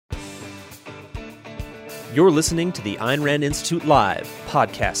You're listening to the Ayn Rand Institute Live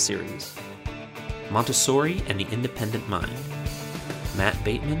podcast series. Montessori and the Independent Mind. Matt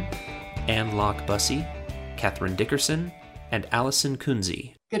Bateman, Anne Locke Bussey, Catherine Dickerson, and Allison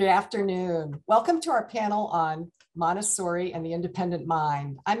Kunze. Good afternoon. Welcome to our panel on Montessori and the Independent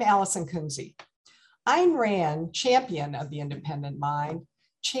Mind. I'm Allison Kunze. Ayn Rand, champion of the independent mind,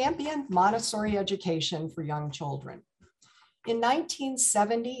 championed Montessori education for young children. In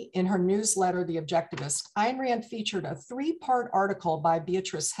 1970, in her newsletter, The Objectivist, Ayn Rand featured a three-part article by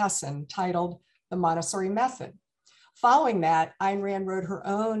Beatrice Hesson titled The Montessori Method. Following that, Ayn Rand wrote her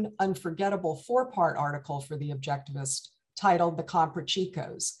own unforgettable four-part article for The Objectivist titled The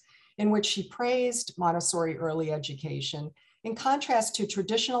Comprachicos, in which she praised Montessori early education in contrast to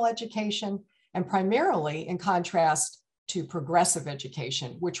traditional education and primarily in contrast to progressive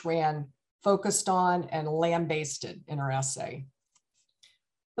education, which Rand focused on and lambasted in her essay.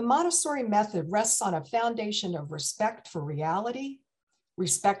 The Montessori method rests on a foundation of respect for reality,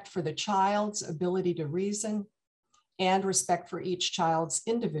 respect for the child's ability to reason, and respect for each child's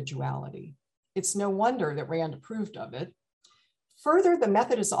individuality. It's no wonder that Rand approved of it. Further, the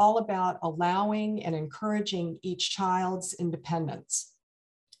method is all about allowing and encouraging each child's independence.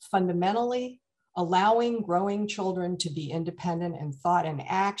 Fundamentally, allowing growing children to be independent in thought and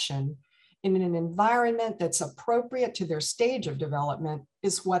action in an environment that's appropriate to their stage of development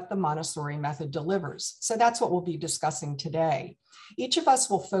is what the Montessori method delivers. So that's what we'll be discussing today. Each of us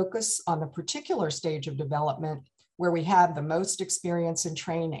will focus on the particular stage of development where we have the most experience and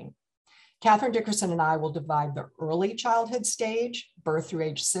training. Catherine Dickerson and I will divide the early childhood stage, birth through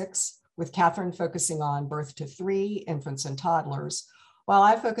age 6, with Catherine focusing on birth to 3, infants and toddlers, while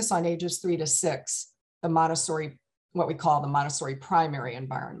I focus on ages 3 to 6, the Montessori, what we call the Montessori primary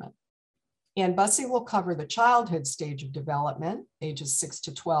environment. Anne Bussey will cover the childhood stage of development, ages 6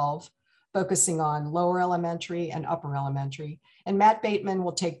 to 12, focusing on lower elementary and upper elementary. And Matt Bateman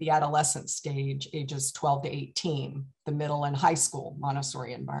will take the adolescent stage, ages 12 to 18, the middle and high school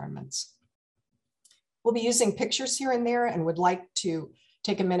Montessori environments. We'll be using pictures here and there and would like to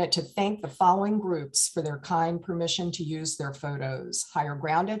take a minute to thank the following groups for their kind permission to use their photos: Higher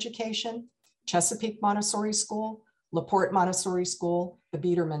Ground Education, Chesapeake Montessori School, LaPorte Montessori School, the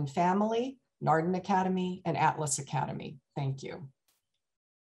Biederman family, Narden Academy, and Atlas Academy. Thank you.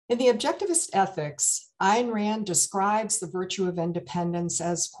 In The Objectivist Ethics, Ayn Rand describes the virtue of independence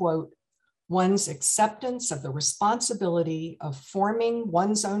as, quote, one's acceptance of the responsibility of forming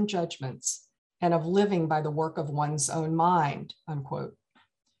one's own judgments and of living by the work of one's own mind, unquote.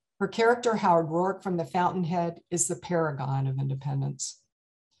 Her character, Howard Roark from The Fountainhead, is the paragon of independence.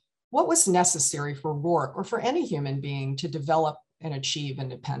 What was necessary for Roark or for any human being to develop and achieve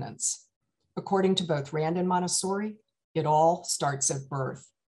independence? According to both Rand and Montessori, it all starts at birth.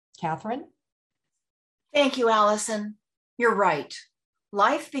 Catherine? Thank you, Allison. You're right.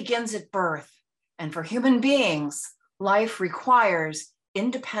 Life begins at birth, and for human beings, life requires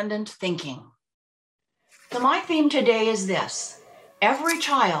independent thinking. So my theme today is this: every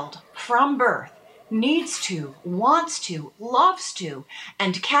child from birth needs to, wants to, loves to,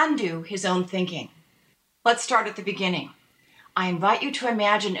 and can do his own thinking. Let's start at the beginning. I invite you to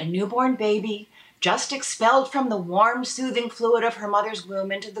imagine a newborn baby just expelled from the warm, soothing fluid of her mother's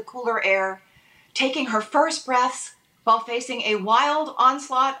womb into the cooler air, taking her first breaths while facing a wild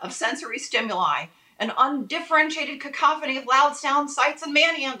onslaught of sensory stimuli, an undifferentiated cacophony of loud sounds, sights, and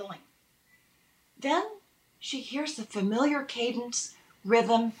manhandling. Then she hears the familiar cadence,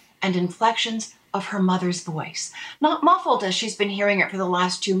 rhythm, and inflections of her mother's voice, not muffled as she's been hearing it for the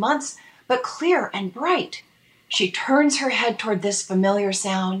last 2 months, but clear and bright. She turns her head toward this familiar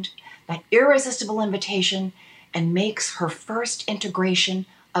sound, that irresistible invitation, and makes her first integration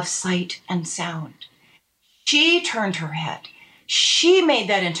of sight and sound. She turned her head. She made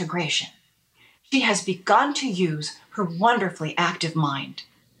that integration. She has begun to use her wonderfully active mind.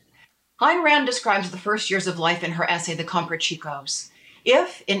 Ayn Rand describes the first years of life in her essay, The Comprachicos.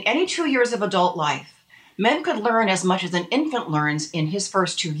 If, in any 2 years of adult life, men could learn as much as an infant learns in his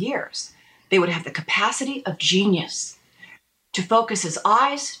first 2 years, they would have the capacity of genius to focus his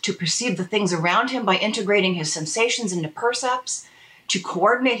eyes, to perceive the things around him by integrating his sensations into percepts, to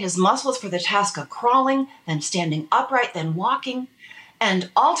coordinate his muscles for the task of crawling, then standing upright, then walking, and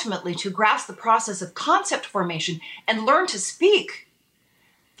ultimately to grasp the process of concept formation and learn to speak.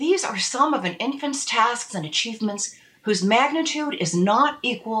 These are some of an infant's tasks and achievements whose magnitude is not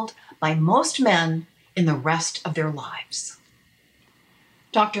equaled by most men in the rest of their lives.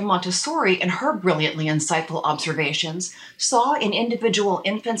 Dr. Montessori, in her brilliantly insightful observations, saw in individual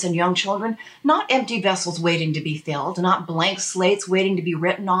infants and young children not empty vessels waiting to be filled, not blank slates waiting to be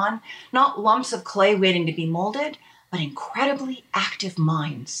written on, not lumps of clay waiting to be molded, but incredibly active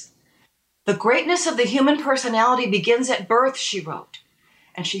minds. The greatness of the human personality begins at birth, she wrote,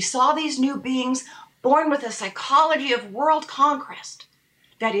 and she saw these new beings born with a psychology of world conquest,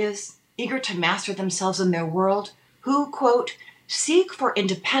 that is, eager to master themselves in their world, who, quote, seek for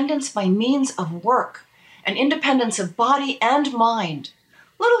independence by means of work, an independence of body and mind.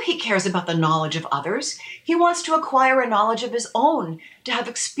 Little he cares about the knowledge of others. He wants to acquire a knowledge of his own, to have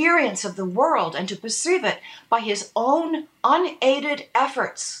experience of the world, and to perceive it by his own unaided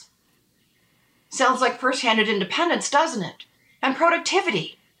efforts. Sounds like first-handed independence, doesn't it? And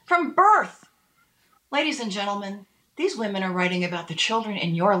productivity from birth. Ladies and gentlemen, these women are writing about the children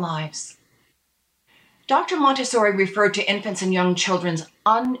in your lives. Dr. Montessori referred to infants and young children's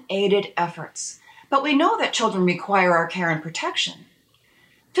unaided efforts, but we know that children require our care and protection.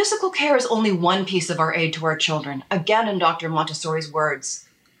 Physical care is only one piece of our aid to our children, again in Dr. Montessori's words.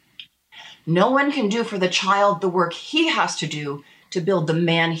 No one can do for the child the work he has to do to build the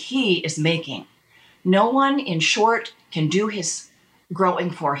man he is making. No one, in short, can do his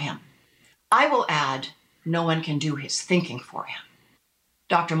growing for him. I will add, no one can do his thinking for him.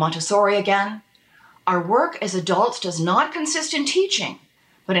 Dr. Montessori again, our work as adults does not consist in teaching,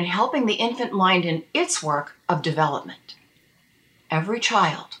 but in helping the infant mind in its work of development. Every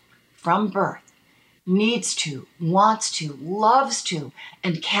child, from birth, needs to, wants to, loves to,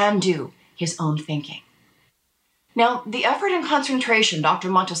 and can do his own thinking. Now, the effort and concentration Dr.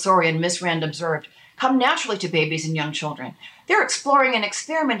 Montessori and Miss Rand observed come naturally to babies and young children. They're exploring and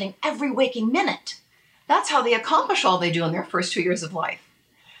experimenting every waking minute. That's how they accomplish all they do in their first 2 years of life.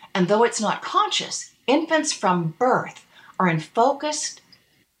 And though it's not conscious, infants from birth are in focused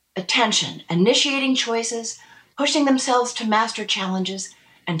attention, initiating choices, pushing themselves to master challenges,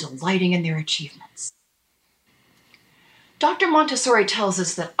 and delighting in their achievements. Dr. Montessori tells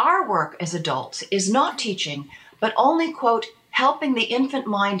us that our work as adults is not teaching, but only, quote, helping the infant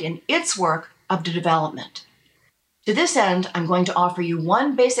mind in its work of development. To this end, I'm going to offer you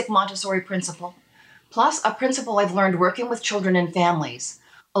one basic Montessori principle, plus a principle I've learned working with children and families,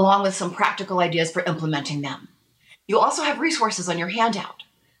 along with some practical ideas for implementing them. You'll also have resources on your handout.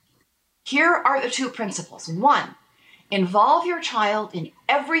 Here are the two principles. 1, involve your child in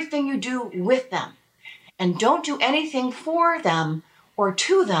everything you do with them, and don't do anything for them or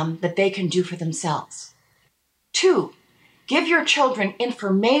to them that they can do for themselves. 2, give your children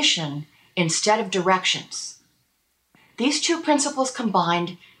information instead of directions. These two principles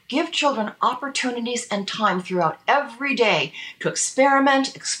combined give children opportunities and time throughout every day to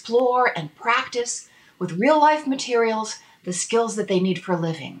experiment, explore, and practice with real-life materials the skills that they need for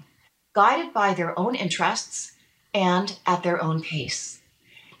living, guided by their own interests and at their own pace.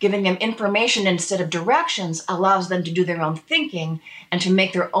 Giving them information instead of directions allows them to do their own thinking and to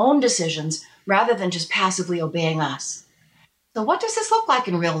make their own decisions rather than just passively obeying us. So what does this look like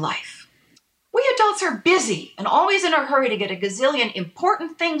in real life? We adults are busy and always in a hurry to get a gazillion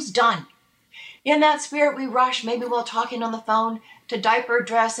important things done. In that spirit, we rush, maybe while talking on the phone, to diaper,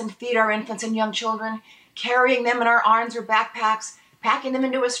 dress, and feed our infants and young children, carrying them in our arms or backpacks, packing them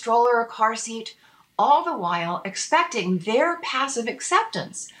into a stroller or car seat, all the while expecting their passive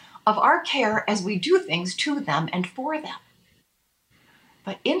acceptance of our care as we do things to them and for them.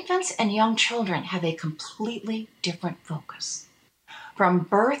 But infants and young children have a completely different focus. From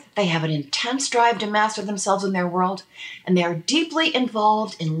birth, they have an intense drive to master themselves in their world, and they are deeply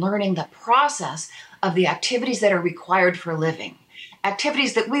involved in learning the process of the activities that are required for living,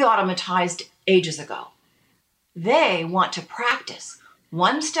 activities that we automatized ages ago. They want to practice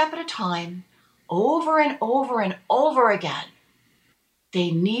one step at a time, over and over and over again.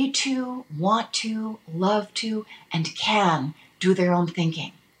 They need to, want to, love to, and can do their own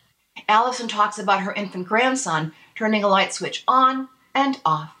thinking. Allison talks about her infant grandson turning a light switch on and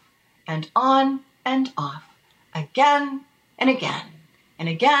off, and on and off, again and again, and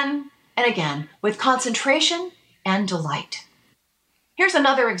again and again, with concentration and delight. Here's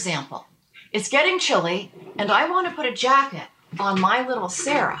another example. It's getting chilly, and I want to put a jacket on my little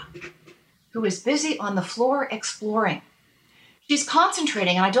Sarah, who is busy on the floor exploring. She's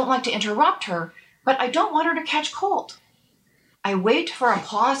concentrating, and I don't like to interrupt her, but I don't want her to catch cold. I wait for a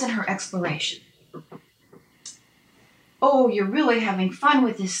pause in her exploration. Oh, you're really having fun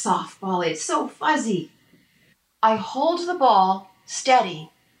with this softball. It's so fuzzy. I hold the ball steady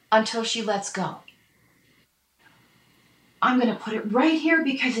until she lets go. I'm going to put it right here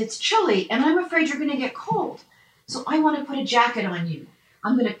because it's chilly and I'm afraid you're going to get cold. So I want to put a jacket on you.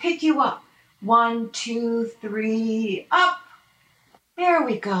 I'm going to pick you up. 1, 2, 3, up. There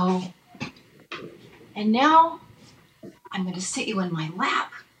we go. And now I'm going to sit you in my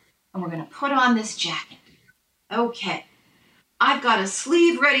lap and we're going to put on this jacket. Okay. I've got a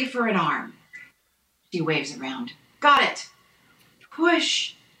sleeve ready for an arm. She waves around. Got it.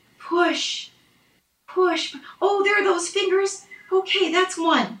 Push, push, push. Oh, there are those fingers. Okay, that's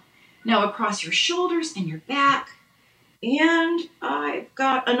one. Now across your shoulders and your back. And I've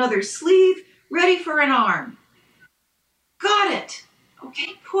got another sleeve ready for an arm. Got it.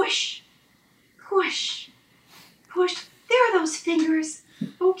 Okay, push, push, push. There are those fingers.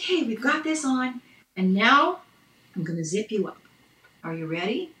 Okay, we've got this on. And now I'm going to zip you up. Are you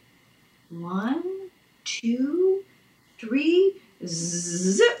ready? 1, 2, 3,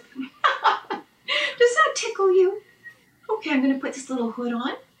 zip. Does that tickle you? Okay, I'm going to put this little hood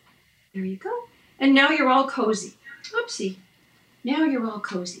on. There you go. And now you're all cozy. Oopsie. Now you're all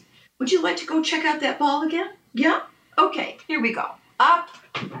cozy. Would you like to go check out that ball again? Yeah? Okay, here we go. Up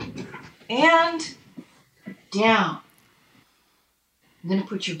and down. I'm going to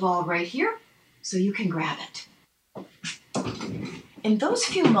put your ball right here so you can grab it. In those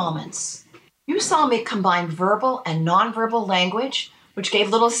few moments, you saw me combine verbal and nonverbal language, which gave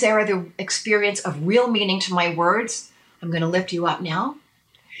little Sarah the experience of real meaning to my words. I'm going to lift you up now.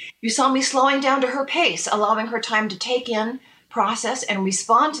 You saw me slowing down to her pace, allowing her time to take in, process, and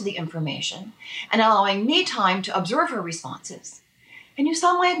respond to the information, and allowing me time to observe her responses. And you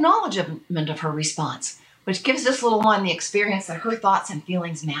saw my acknowledgement of her response, which gives this little one the experience that her thoughts and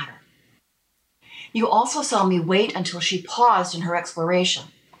feelings matter. You also saw me wait until she paused in her exploration.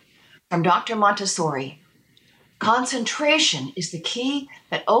 From Dr. Montessori, concentration is the key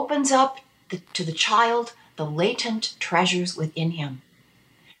that opens up to the child the latent treasures within him.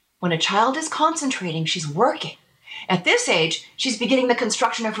 When a child is concentrating, she's working. At this age, she's beginning the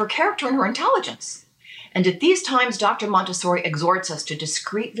construction of her character and her intelligence. And at these times, Dr. Montessori exhorts us to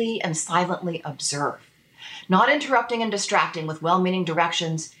discreetly and silently observe, not interrupting and distracting with well-meaning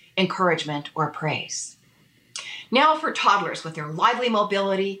directions, encouragement, or praise. Now for toddlers with their lively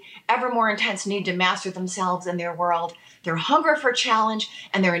mobility, ever more intense need to master themselves and their world, their hunger for challenge,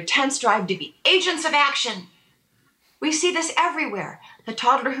 and their intense drive to be agents of action. We see this everywhere. The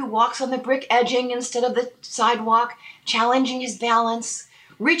toddler who walks on the brick edging instead of the sidewalk, challenging his balance,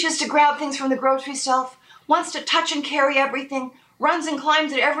 reaches to grab things from the grocery shelf, wants to touch and carry everything, runs and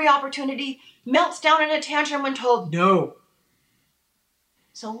climbs at every opportunity, melts down in a tantrum when told no.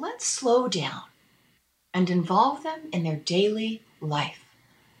 So let's slow down and involve them in their daily life,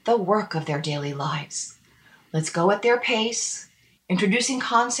 the work of their daily lives. Let's go at their pace, introducing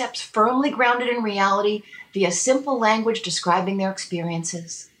concepts firmly grounded in reality via simple language describing their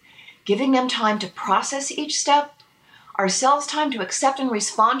experiences, giving them time to process each step, ourselves time to accept and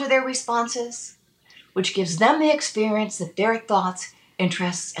respond to their responses, which gives them the experience that their thoughts,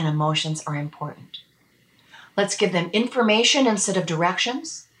 interests, and emotions are important. Let's give them information instead of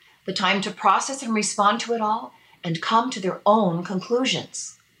directions, the time to process and respond to it all, and come to their own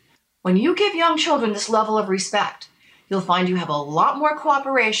conclusions. When you give young children this level of respect, you'll find you have a lot more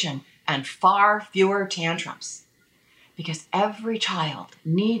cooperation and far fewer tantrums. Because every child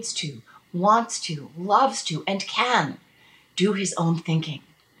needs to, wants to, loves to, and can do his own thinking.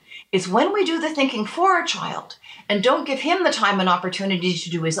 It's when we do the thinking for a child and don't give him the time and opportunity to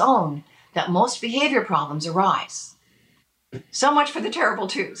do his own that most behavior problems arise. So much for the terrible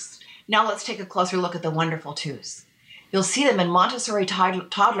twos. Now let's take a closer look at the wonderful twos. You'll see them in Montessori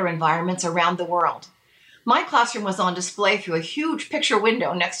toddler environments around the world. My classroom was on display through a huge picture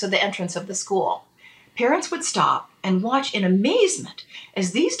window next to the entrance of the school. Parents would stop and watch in amazement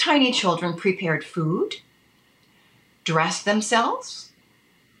as these tiny children prepared food, dressed themselves,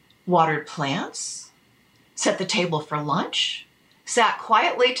 watered plants, set the table for lunch, sat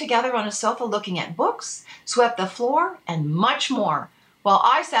quietly together on a sofa looking at books, swept the floor, and much more, while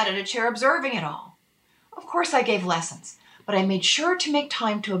I sat in a chair observing it all. Of course, I gave lessons, but I made sure to make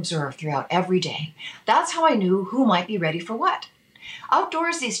time to observe throughout every day. That's how I knew who might be ready for what.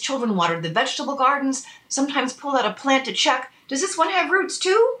 Outdoors, these children watered the vegetable gardens, sometimes pulled out a plant to check, does this one have roots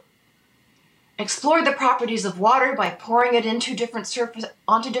too? Explored the properties of water by pouring it onto different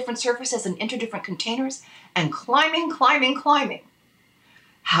surfaces and into different containers, and climbing.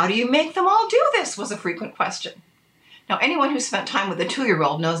 How do you make them all do this was a frequent question. Now, anyone who spent time with a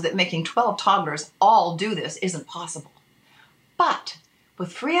 2-year-old knows that making 12 toddlers all do this isn't possible. But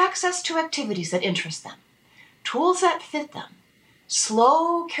with free access to activities that interest them, tools that fit them,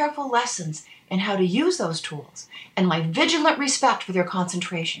 slow, careful lessons in how to use those tools, and my vigilant respect for their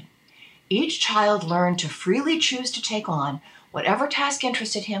concentration, each child learned to freely choose to take on whatever task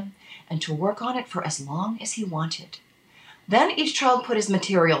interested him, and to work on it for as long as he wanted. Then each child put his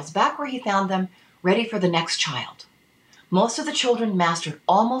materials back where he found them, ready for the next child. Most of the children mastered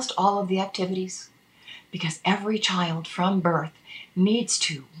almost all of the activities, because every child from birth needs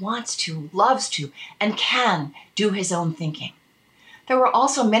to, wants to, loves to, and can do his own thinking. There were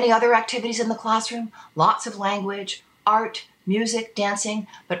also many other activities in the classroom, lots of language, art, music, dancing,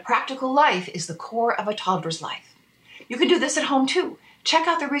 but practical life is the core of a toddler's life. You can do this at home too. Check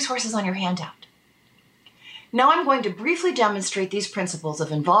out the resources on your handout. Now I'm going to briefly demonstrate these principles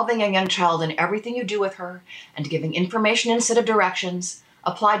of involving a young child in everything you do with her and giving information instead of directions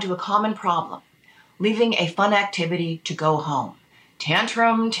applied to a common problem, leaving a fun activity to go home.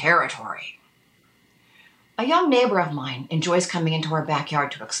 Tantrum territory. A young neighbor of mine enjoys coming into our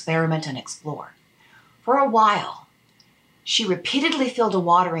backyard to experiment and explore. For a while, she repeatedly filled a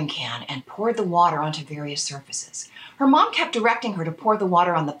watering can and poured the water onto various surfaces. Her mom kept directing her to pour the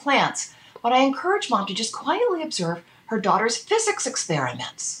water on the plants, but I encouraged Mom to just quietly observe her daughter's physics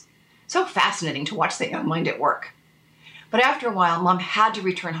experiments. So fascinating to watch the young mind at work. But after a while, Mom had to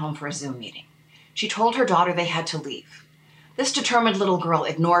return home for a Zoom meeting. She told her daughter they had to leave. This determined little girl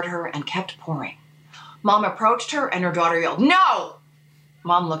ignored her and kept pouring. Mom approached her and her daughter yelled, "No!"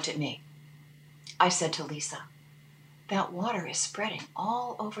 Mom looked at me. I said to Lisa, "That water is spreading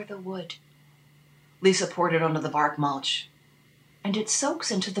all over the wood." Lisa poured it onto the bark mulch, and it soaks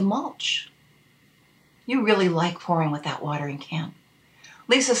into the mulch. "You really like pouring with that watering can."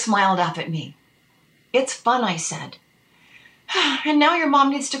 Lisa smiled up at me. "It's fun," I said. "And now your mom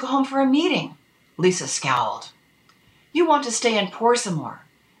needs to go home for a meeting." Lisa scowled. "You want to stay and pour some more,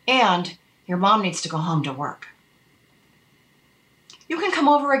 and your mom needs to go home to work. You can come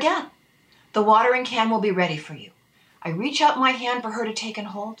over again. The watering can will be ready for you." I reach out my hand for her to take and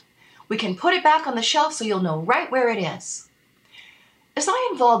hold. "We can put it back on the shelf so you'll know right where it is." As I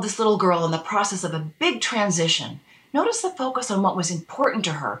involved this little girl in the process of a big transition, notice the focus on what was important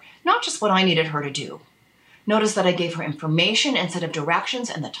to her, not just what I needed her to do. Notice that I gave her information instead of directions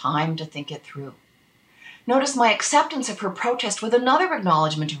and the time to think it through. Notice my acceptance of her protest with another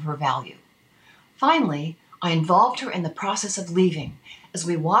acknowledgement of her value. Finally, I involved her in the process of leaving as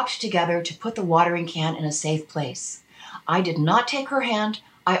we walked together to put the watering can in a safe place. I did not take her hand,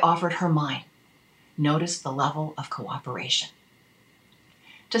 I offered her mine. Notice the level of cooperation.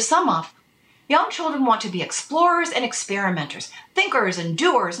 To sum up, young children want to be explorers and experimenters, thinkers and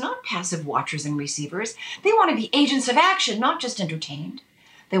doers, not passive watchers and receivers. They want to be agents of action, not just entertained.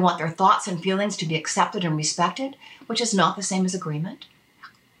 They want their thoughts and feelings to be accepted and respected, which is not the same as agreement.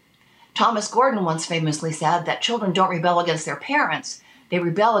 Thomas Gordon once famously said that children don't rebel against their parents, they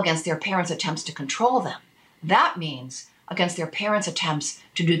rebel against their parents' attempts to control them. That means against their parents' attempts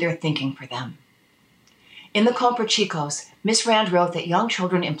to do their thinking for them. In the Compra Chicos, Miss Rand wrote that young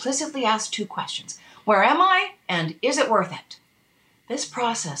children implicitly ask two questions: where am I? And is it worth it? This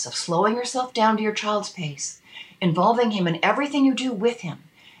process of slowing yourself down to your child's pace, involving him in everything you do with him,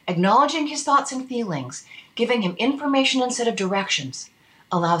 acknowledging his thoughts and feelings, giving him information instead of directions,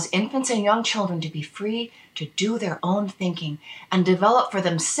 allows infants and young children to be free to do their own thinking and develop for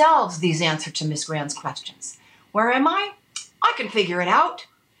themselves these answers to Miss Rand's questions. Where am I? I can figure it out.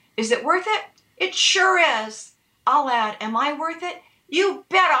 Is it worth it? It sure is. I'll add, am I worth it? You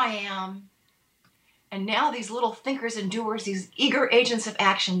bet I am. And now these little thinkers and doers, these eager agents of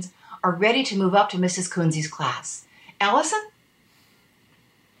actions, are ready to move up to Mrs. Kunze's class. Allison?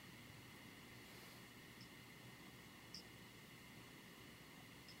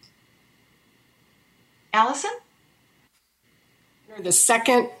 Allison? The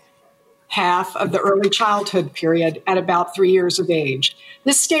second half of the early childhood period at about 3 years of age.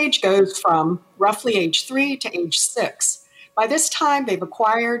 This stage goes from roughly age 3 to age 6. By this time, they've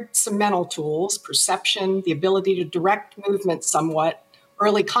acquired some mental tools, perception, the ability to direct movement somewhat,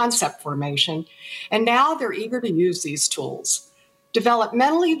 early concept formation, and now they're eager to use these tools.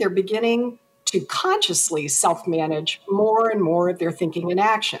 Developmentally, they're beginning to consciously self-manage more and more of their thinking and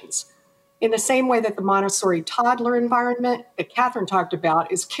actions. In the same way that the Montessori toddler environment that Catherine talked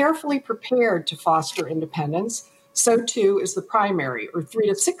about is carefully prepared to foster independence, so too is the primary or 3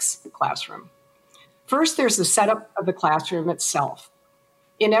 to 6 classroom. First, there's the setup of the classroom itself.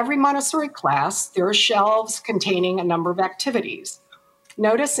 In every Montessori class, there are shelves containing a number of activities.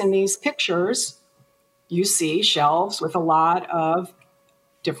 Notice in these pictures, you see shelves with a lot of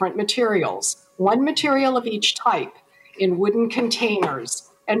different materials, one material of each type in wooden containers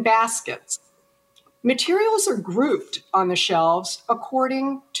and baskets. Materials are grouped on the shelves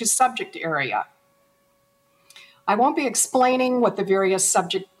according to subject area. I won't be explaining what the various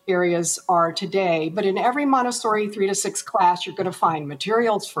subject areas are today, but in every Montessori 3 to 6 class, you're going to find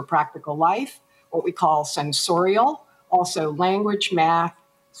materials for practical life, what we call sensorial, also language, math,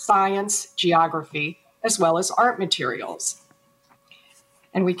 science, geography, as well as art materials.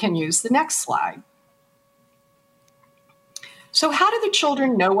 And we can use the next slide. So how do the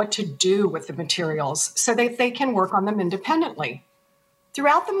children know what to do with the materials so that they can work on them independently?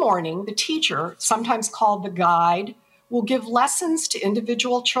 Throughout the morning, the teacher, sometimes called the guide, will give lessons to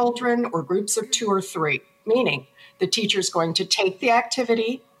individual children or groups of 2 or 3, meaning the teacher is going to take the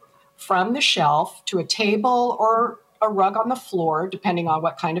activity from the shelf to a table or a rug on the floor, depending on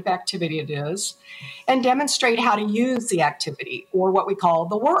what kind of activity it is, and demonstrate how to use the activity, or what we call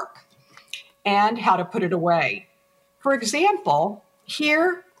the work, and how to put it away. For example,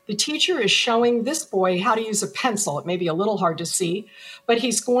 here the teacher is showing this boy how to use a pencil. It may be a little hard to see, but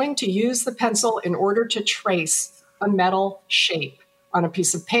he's going to use the pencil in order to trace a metal shape on a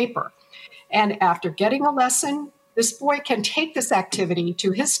piece of paper. And after getting a lesson, this boy can take this activity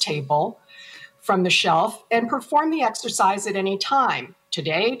to his table from the shelf and perform the exercise at any time,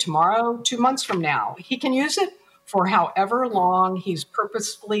 today, tomorrow, 2 months from now. He can use it for however long he's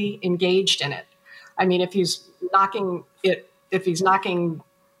purposefully engaged in it. I mean, if he's knocking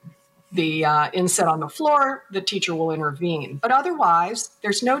the inset on the floor, the teacher will intervene. But otherwise,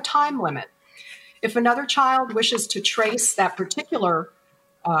 there's no time limit. If another child wishes to trace that particular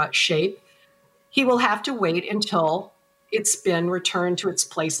shape, he will have to wait until it's been returned to its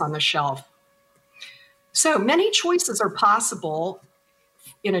place on the shelf. So many choices are possible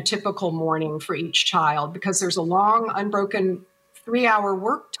in a typical morning for each child because there's a long, unbroken 3-hour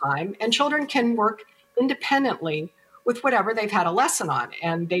work time, and children can work independently with whatever they've had a lesson on,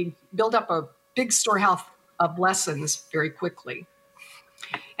 and they build up a big storehouse of lessons very quickly.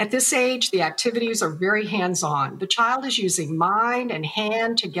 At this age, the activities are very hands-on. The child is using mind and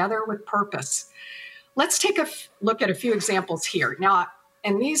hand together with purpose. Let's take a look at a few examples here. Now,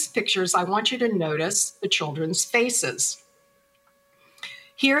 in these pictures, I want you to notice the children's faces.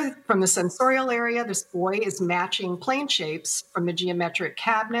 Here, from the sensorial area, this boy is matching plane shapes from the geometric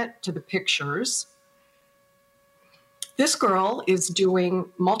cabinet to the pictures. This girl is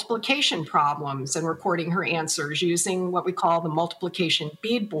doing multiplication problems and recording her answers using what we call the multiplication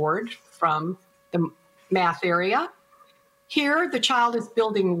beadboard from the math area. Here, the child is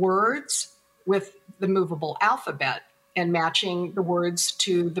building words with the movable alphabet and matching the words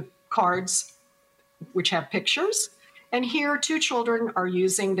to the cards which have pictures. And here, 2 children are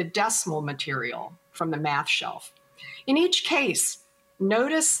using the decimal material from the math shelf. In each case,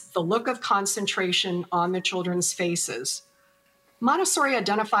 notice the look of concentration on the children's faces. Montessori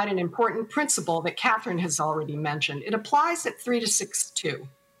identified an important principle that Catherine has already mentioned. It applies at 3 to 6 too.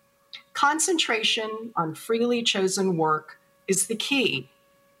 Concentration on freely chosen work is the key.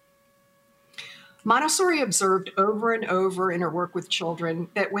 Montessori observed over and over in her work with children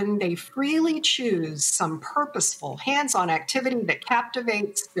that when they freely choose some purposeful, hands-on activity that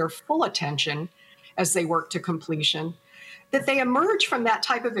captivates their full attention as they work to completion, that they emerge from that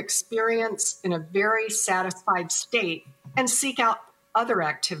type of experience in a very satisfied state and seek out other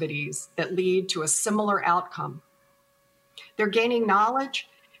activities that lead to a similar outcome. They're gaining knowledge,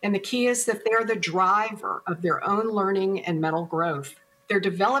 and the key is that they're the driver of their own learning and mental growth. They're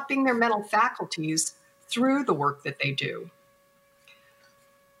developing their mental faculties through the work that they do.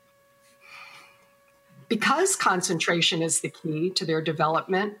 Because concentration is the key to their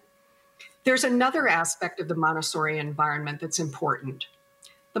development, there's another aspect of the Montessori environment that's important.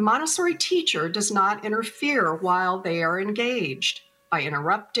 The Montessori teacher does not interfere while they are engaged by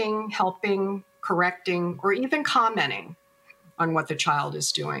interrupting, helping, correcting, or even commenting on what the child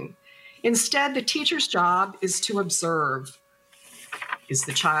is doing. Instead, the teacher's job is to observe. Is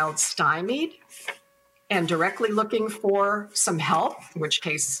the child stymied and directly looking for some help, in which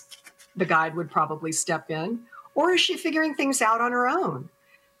case the guide would probably step in, or is she figuring things out on her own?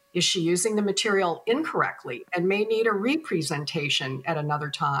 Is she using the material incorrectly and may need a representation at another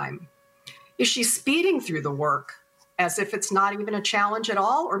time? Is she speeding through the work as if it's not even a challenge at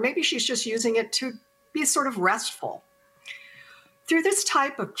all? Or maybe she's just using it to be sort of restful. Through this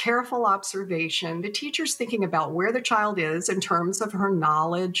type of careful observation, the teacher's thinking about where the child is in terms of her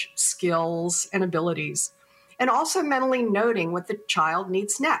knowledge, skills, and abilities, and also mentally noting what the child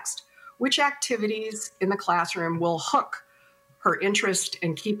needs next, which activities in the classroom will hook her interest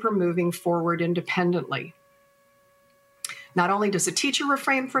and keep her moving forward independently. Not only does the teacher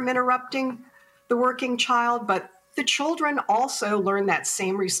refrain from interrupting the working child, but the children also learn that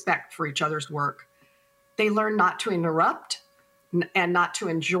same respect for each other's work. They learn not to interrupt and not to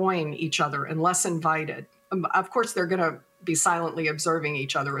enjoin each other unless invited. Of course, they're going to be silently observing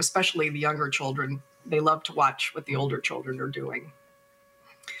each other, especially the younger children. They love to watch what the older children are doing.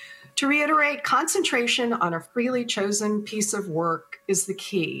 To reiterate, concentration on a freely chosen piece of work is the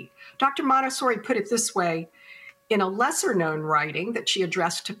key. Dr. Montessori put it this way in a lesser-known writing that she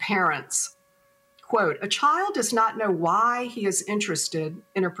addressed to parents. Quote, "A child does not know why he is interested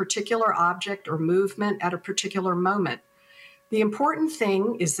in a particular object or movement at a particular moment. The important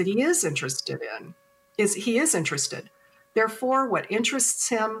thing is that he is interested. Therefore, what interests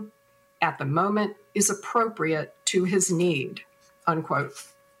him at the moment is appropriate to his need," unquote.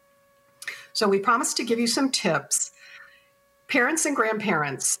 So we promised to give you some tips. Parents and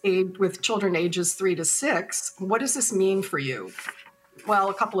grandparents with children ages 3 to 6, what does this mean for you? Well,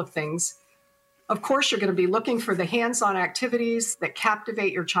 a couple of things. Of course, you're going to be looking for the hands-on activities that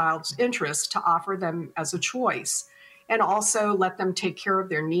captivate your child's interest to offer them as a choice, and also let them take care of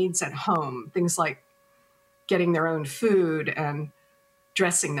their needs at home, things like getting their own food and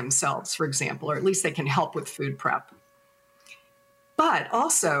dressing themselves, for example, or at least they can help with food prep. But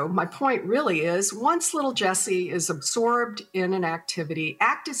also, my point really is, once little Jessie is absorbed in an activity,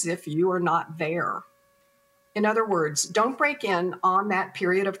 act as if you are not there. In other words, don't break in on that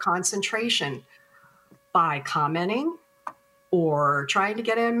period of concentration by commenting or trying to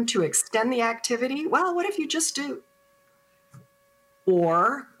get him to extend the activity. Well, what if you just do?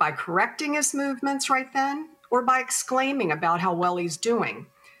 Or by correcting his movements right then, or by exclaiming about how well he's doing.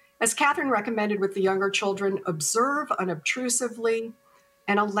 As Catherine recommended with the younger children, observe unobtrusively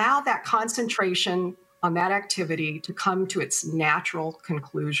and allow that concentration on that activity to come to its natural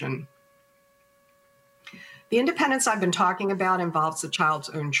conclusion. The independence I've been talking about involves the child's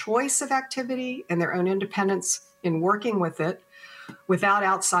own choice of activity and their own independence in working with it without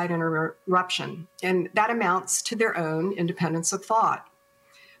outside interruption. And that amounts to their own independence of thought.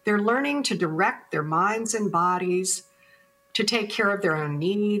 They're learning to direct their minds and bodies, to take care of their own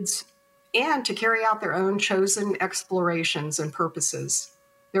needs, and to carry out their own chosen explorations and purposes.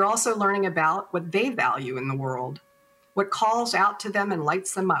 They're also learning about what they value in the world, what calls out to them and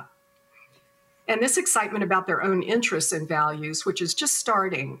lights them up. And this excitement about their own interests and values, which is just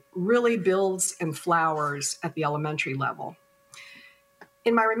starting, really builds and flowers at the elementary level.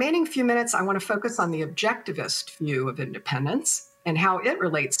 In my remaining few minutes, I want to focus on the objectivist view of independence and how it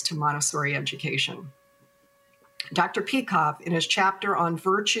relates to Montessori education. Dr. Peikoff, in his chapter on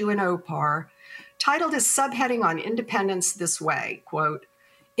virtue in OPAR, titled his subheading on independence this way, quote,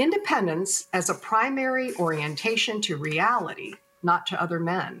 "Independence as a primary orientation to reality, not to other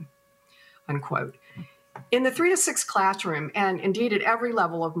men," unquote. In the 3 to 6 classroom, and indeed at every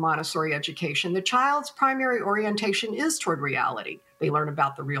level of Montessori education, the child's primary orientation is toward reality. They learn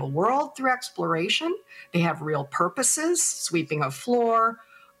about the real world through exploration. They have real purposes, sweeping a floor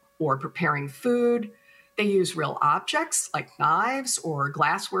or preparing food. They use real objects like knives or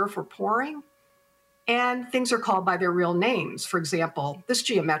glassware for pouring. And things are called by their real names. For example, this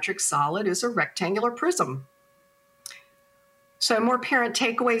geometric solid is a rectangular prism. So more parent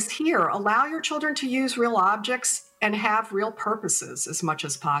takeaways here. Allow your children to use real objects and have real purposes as much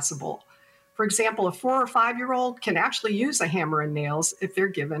as possible. For example, a 4 or 5-year-old can actually use a hammer and nails if they're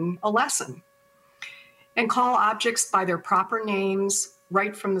given a lesson. And call objects by their proper names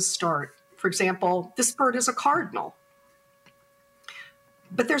right from the start. For example, this bird is a cardinal.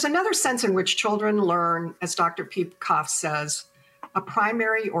 But there's another sense in which children learn, as Dr. Peikoff says, a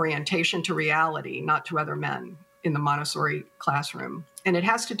primary orientation to reality, not to other men, in the Montessori classroom. And it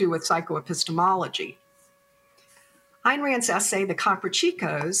has to do with psychoepistemology. Ayn Rand's essay, The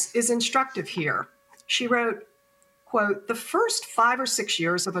Comprachicos, is instructive here. She wrote, quote, "The first 5 or 6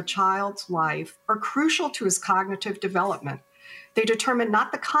 years of a child's life are crucial to his cognitive development. They determine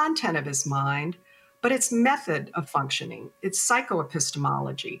not the content of his mind, but its method of functioning, its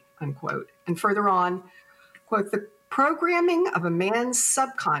psychoepistemology," unquote. And further on, quote, "The programming of a man's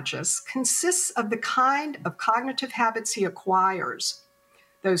subconscious consists of the kind of cognitive habits he acquires.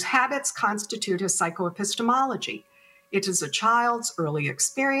 Those habits constitute his psychoepistemology. It is a child's early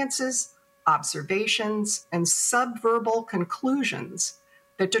experiences, observations, and subverbal conclusions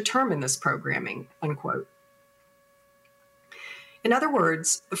that determine this programming," unquote. In other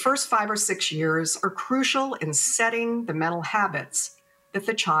words, the first 5 or 6 years are crucial in setting the mental habits that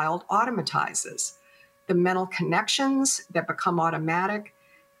the child automatizes, the mental connections that become automatic,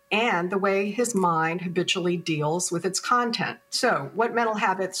 and the way his mind habitually deals with its content. So, what mental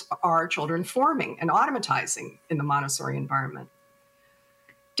habits are children forming and automatizing in the Montessori environment?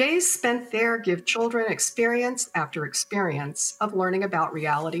 Days spent there give children experience after experience of learning about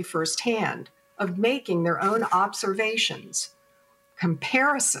reality firsthand, of making their own observations,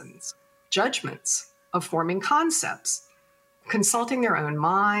 comparisons, judgments, of forming concepts, consulting their own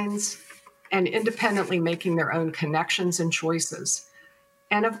minds, and independently making their own connections and choices,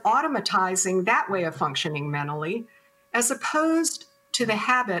 and of automatizing that way of functioning mentally, as opposed to the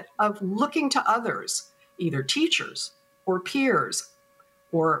habit of looking to others, either teachers or peers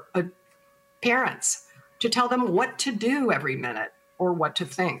or parents, to tell them what to do every minute or what to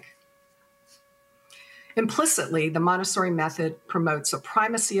think. Implicitly, the Montessori method promotes a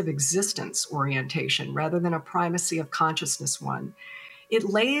primacy of existence orientation rather than a primacy of consciousness one. It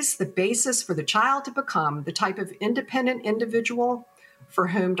lays the basis for the child to become the type of independent individual for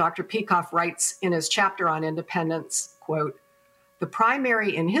whom Dr. Peikoff writes in his chapter on independence, quote, "The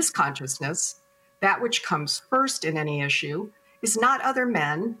primary in his consciousness, that which comes first in any issue, is not other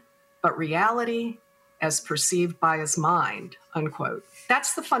men, but reality as perceived by his mind," unquote.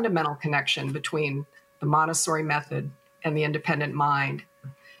 That's the fundamental connection between the Montessori method and the independent mind.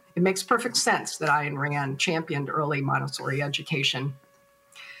 It makes perfect sense that Ayn Rand championed early Montessori education.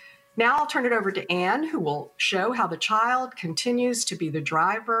 Now I'll turn it over to Anne, who will show how the child continues to be the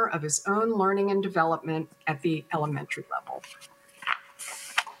driver of his own learning and development at the elementary level.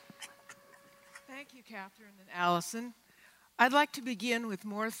 Thank you, Catherine and Allison. I'd like to begin with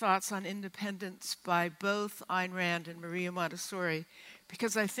more thoughts on independence by both Ayn Rand and Maria Montessori,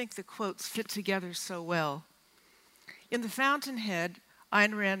 because I think the quotes fit together so well. In The Fountainhead,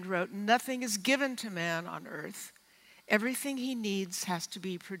 Ayn Rand wrote, "Nothing is given to man on earth. Everything he needs has to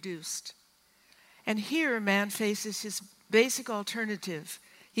be produced." And here, man faces his basic alternative.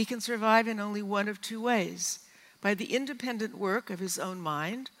 He can survive in only one of two ways: by the independent work of his own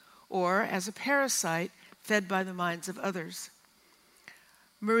mind, or as a parasite fed by the minds of others.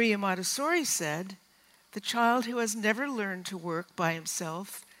 Maria Montessori said, "The child who has never learned to work by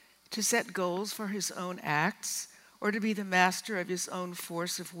himself, to set goals for his own acts, or to be the master of his own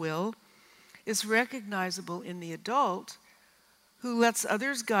force of will, is recognizable in the adult who lets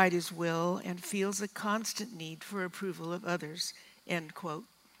others guide his will and feels a constant need for approval of others," end quote.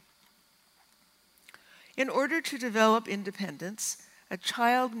 In order to develop independence, a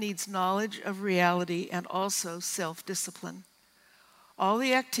child needs knowledge of reality and also self-discipline. All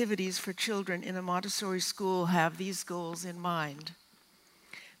the activities for children in a Montessori school have these goals in mind.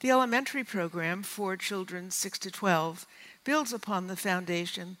 The elementary program for children 6 to 12 builds upon the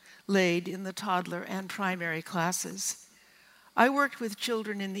foundation laid in the toddler and primary classes. I worked with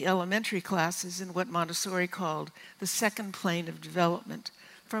children in the elementary classes in what Montessori called the second plane of development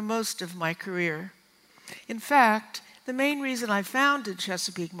for most of my career. In fact, the main reason I founded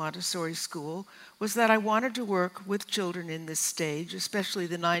Chesapeake Montessori School was that I wanted to work with children in this stage, especially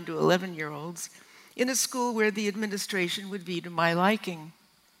the 9 to 11-year-olds, in a school where the administration would be to my liking.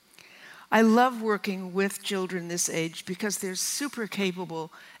 I love working with children this age because they're super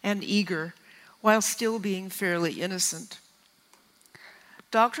capable and eager while still being fairly innocent.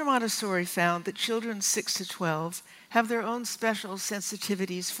 Dr. Montessori found that children 6 to 12 have their own special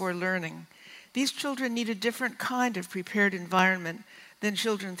sensitivities for learning. These children need a different kind of prepared environment than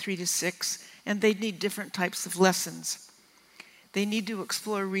children 3 to 6, and they need different types of lessons. They need to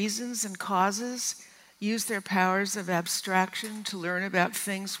explore reasons and causes, use their powers of abstraction to learn about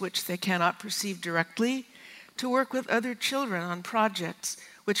things which they cannot perceive directly, to work with other children on projects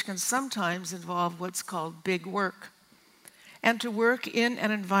which can sometimes involve what's called big work, and to work in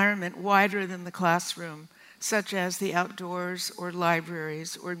an environment wider than the classroom, such as the outdoors or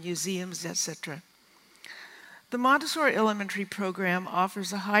libraries or museums, etc. The Montessori elementary program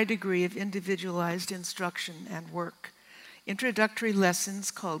offers a high degree of individualized instruction and work. Introductory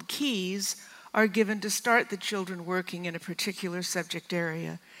lessons called keys are given to start the children working in a particular subject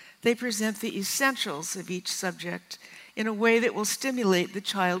area. They present the essentials of each subject in a way that will stimulate the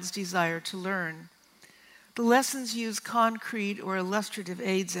child's desire to learn. The lessons use concrete or illustrative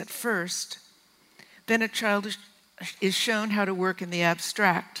aids at first. Then a child is shown how to work in the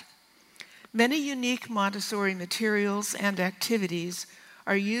abstract. Many unique Montessori materials and activities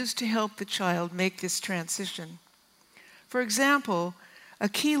are used to help the child make this transition. For example, a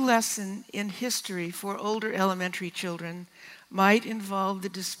key lesson in history for older elementary children might involve the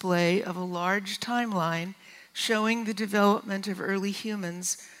display of a large timeline showing the development of early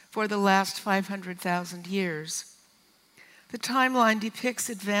humans for the last 500,000 years. The timeline depicts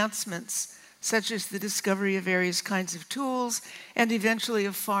advancements such as the discovery of various kinds of tools and eventually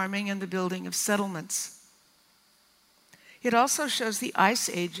of farming and the building of settlements. It also shows the ice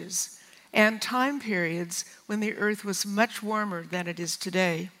ages and time periods when the earth was much warmer than it is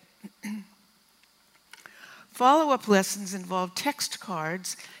today. Follow-up lessons involve text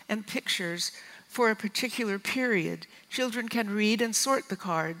cards and pictures For a particular period, children can read and sort the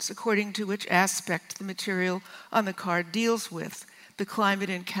cards according to which aspect the material on the card deals with, the climate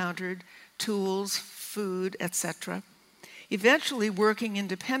encountered, tools, food, etc. Eventually, working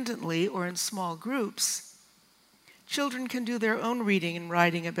independently or in small groups, children can do their own reading and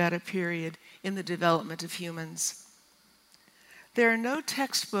writing about a period in the development of humans. There are no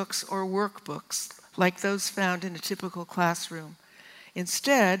textbooks or workbooks like those found in a typical classroom.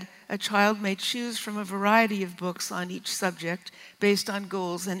 Instead, a child may choose from a variety of books on each subject based on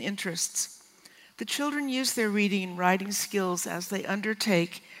goals and interests. The children use their reading and writing skills as they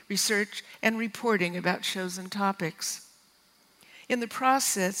undertake research and reporting about chosen topics. In the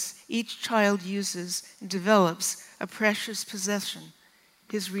process, each child uses and develops a precious possession,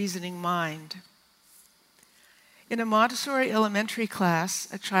 his reasoning mind. In a Montessori elementary class,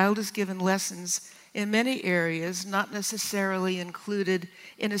 a child is given lessons in many areas not necessarily included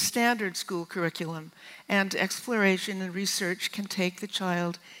in a standard school curriculum, and exploration and research can take the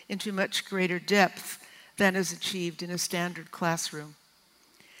child into much greater depth than is achieved in a standard classroom.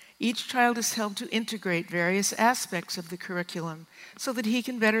 Each child is helped to integrate various aspects of the curriculum so that he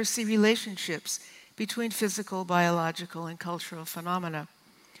can better see relationships between physical, biological, and cultural phenomena.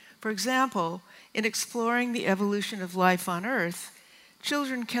 For example, in exploring the evolution of life on Earth,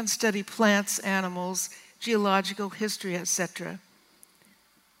 children can study plants, animals, geological history, etc.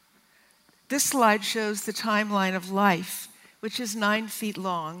 This slide shows the timeline of life, which is 9 feet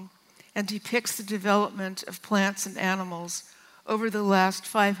long, and depicts the development of plants and animals over the last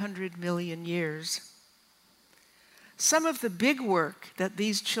 500 million years. Some of the big work that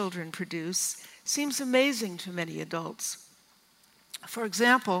these children produce seems amazing to many adults. For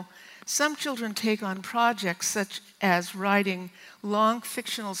example, some children take on projects such as writing long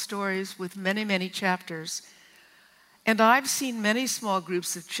fictional stories with many, many chapters. And I've seen many small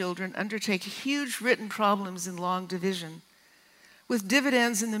groups of children undertake huge written problems in long division, with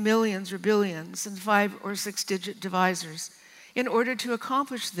dividends in the millions or billions and 5 or 6 digit divisors. In order to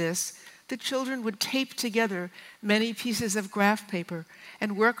accomplish this, the children would tape together many pieces of graph paper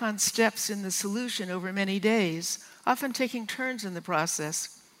and work on steps in the solution over many days, often taking turns in the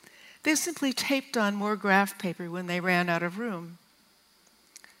process. They simply taped on more graph paper when they ran out of room.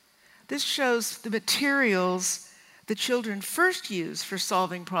 This shows the materials the children first use for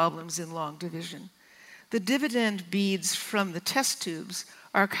solving problems in long division. The dividend beads from the test tubes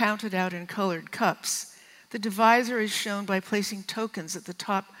are counted out in colored cups. The divisor is shown by placing tokens at the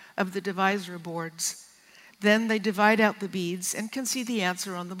top of the divisor boards. Then they divide out the beads and can see the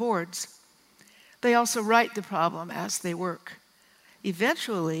answer on the boards. They also write the problem as they work.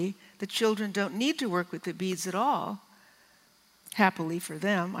 Eventually, the children don't need to work with the beads at all, happily for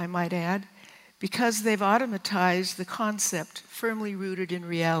them, I might add, because they've automatized the concept firmly rooted in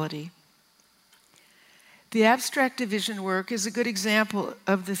reality. The abstract division work is a good example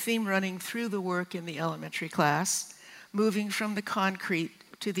of the theme running through the work in the elementary class, moving from the concrete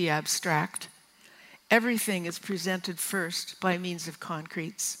to the abstract. Everything is presented first by means of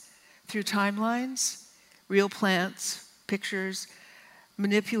concretes, through timelines, real plants, pictures,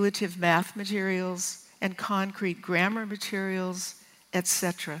 manipulative math materials, and concrete grammar materials,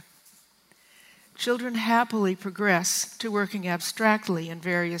 etc. Children happily progress to working abstractly in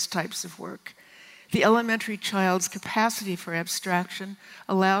various types of work. The elementary child's capacity for abstraction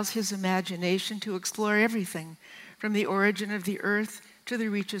allows his imagination to explore everything, from the origin of the earth to the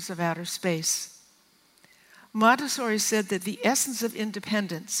reaches of outer space. Montessori said that the essence of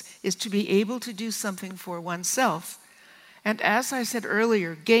independence is to be able to do something for oneself. And as I said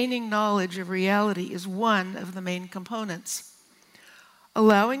earlier, gaining knowledge of reality is one of the main components.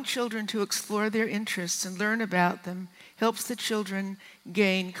 Allowing children to explore their interests and learn about them helps the children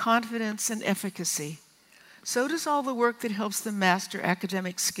gain confidence and efficacy. So does all the work that helps them master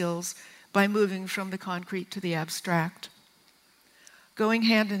academic skills by moving from the concrete to the abstract. Going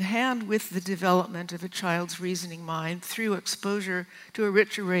hand in hand with the development of a child's reasoning mind through exposure to a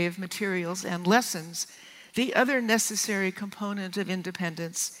rich array of materials and lessons, the other necessary component of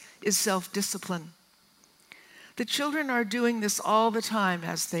independence is self-discipline. The children are doing this all the time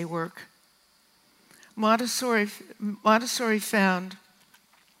as they work. Montessori found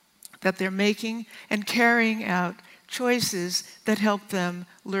that they're making and carrying out choices that help them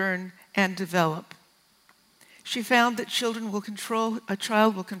learn and develop. She found that a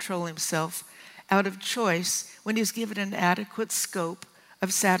child will control himself out of choice when he's given an adequate scope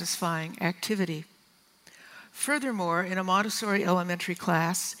of satisfying activity. Furthermore, in a Montessori elementary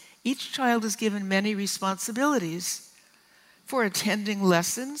class, each child is given many responsibilities for attending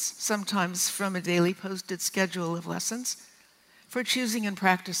lessons, sometimes from a daily posted schedule of lessons, for choosing and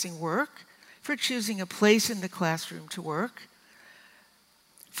practicing work, for choosing a place in the classroom to work,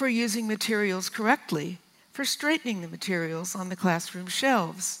 for using materials correctly, for straightening the materials on the classroom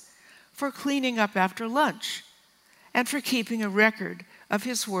shelves, for cleaning up after lunch, and for keeping a record of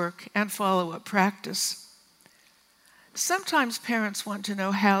his work and follow-up practice. Sometimes parents want to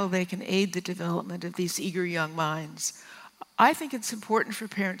know how they can aid the development of these eager young minds. I think it's important for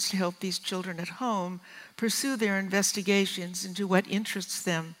parents to help these children at home pursue their investigations into what interests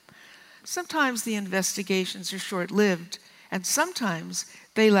them. Sometimes the investigations are short-lived, and sometimes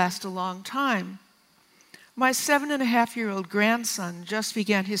they last a long time. My 7.5-year-old grandson just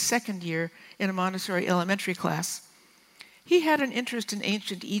began his second year in a Montessori elementary class. He had an interest in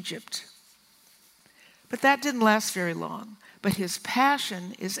ancient Egypt, but that didn't last very long. But his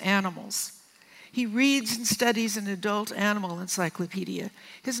passion is animals. He reads and studies an adult animal encyclopedia.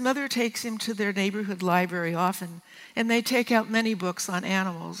 His mother takes him to their neighborhood library often, and they take out many books on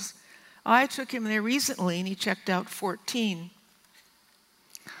animals. I took him there recently, and he checked out 14.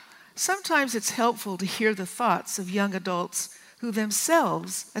 Sometimes it's helpful to hear the thoughts of young adults who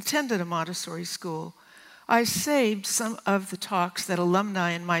themselves attended a Montessori school. I saved some of the talks that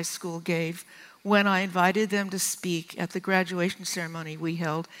alumni in my school gave when I invited them to speak at the graduation ceremony we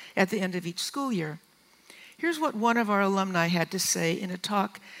held at the end of each school year. Here's what one of our alumni had to say in a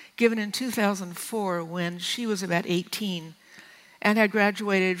talk given in 2004 when she was about 18 and had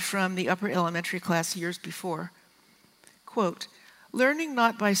graduated from the upper elementary class years before. Quote, "Learning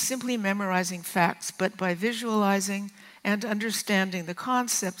not by simply memorizing facts, but by visualizing and understanding the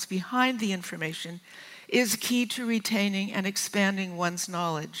concepts behind the information is key to retaining and expanding one's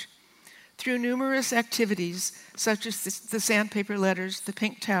knowledge. Through numerous activities, such as the sandpaper letters, the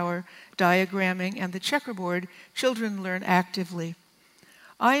pink tower, diagramming, and the checkerboard, children learn actively.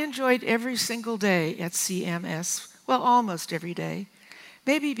 I enjoyed every single day at CMS, well, almost every day,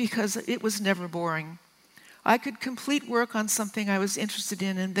 maybe because it was never boring. I could complete work on something I was interested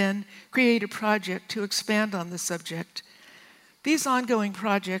in and then create a project to expand on the subject. These ongoing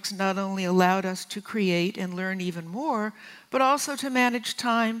projects not only allowed us to create and learn even more, but also to manage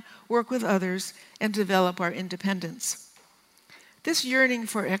time, work with others, and develop our independence. This yearning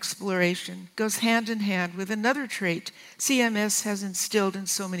for exploration goes hand in hand with another trait CMS has instilled in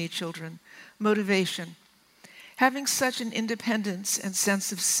so many children, motivation. Having such an independence and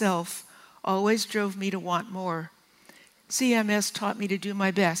sense of self always drove me to want more. CMS taught me to do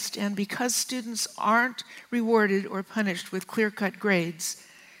my best, and because students aren't rewarded or punished with clear-cut grades,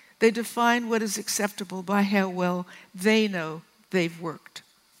 they define what is acceptable by how well they know they've worked,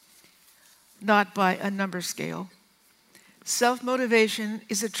 not by a number scale. Self-motivation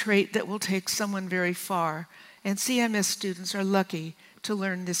is a trait that will take someone very far, and CMS students are lucky to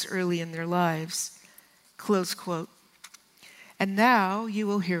learn this early in their lives." Close quote. And now you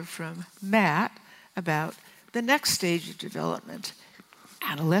will hear from Matt about the next stage of development,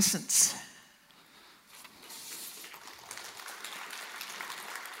 adolescence.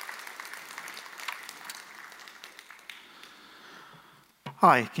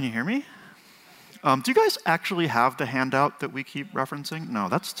 Hi, can you hear me? Do you guys actually have the handout that we keep referencing? No,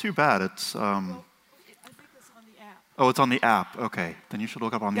 that's too bad. It's Well, I think it's on the app. Oh, it's on the app. Okay, then you should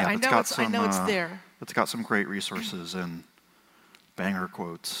look up on the app. I know it's there. It's got some great resources and banger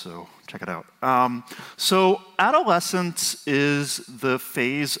quotes, so check it out. So adolescence is the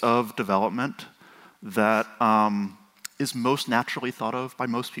phase of development that is most naturally thought of by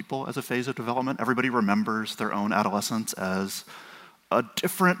most people as a phase of development. Everybody remembers their own adolescence as a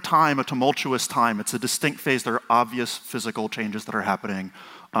different time, a tumultuous time. It's a distinct phase. There are obvious physical changes that are happening.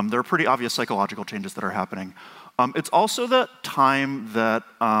 There are pretty obvious psychological changes that are happening. It's also the time that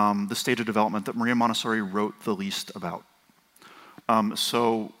the stage of development that Maria Montessori wrote the least about.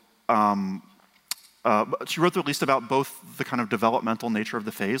 She wrote the least about both the kind of developmental nature of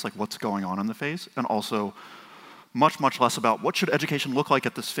the phase, like what's going on in the phase, and also much, much less about what should education look like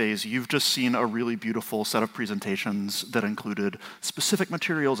at this phase. You've just seen a really beautiful set of presentations that included specific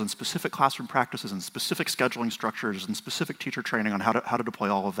materials and specific classroom practices and specific scheduling structures and specific teacher training on how to deploy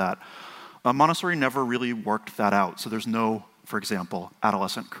all of that. Montessori never really worked that out, so there's no, for example,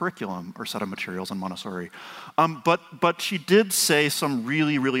 adolescent curriculum or set of materials in Montessori. But she did say some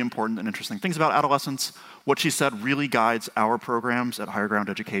really, really important and interesting things about adolescence. What she said really guides our programs at Higher Ground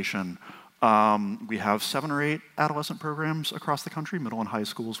Education. We have 7 or 8 adolescent programs across the country, middle and high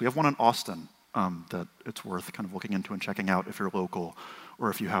schools. We have one in Austin that it's worth kind of looking into and checking out if you're local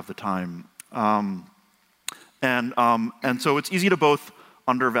or if you have the time. And so it's easy to both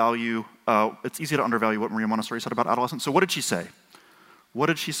undervalue, it's easy to undervalue what Maria Montessori said about adolescence. So what did she say? What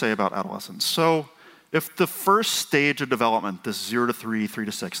did she say about adolescence? So if the first stage of development, this 0 to 3, 3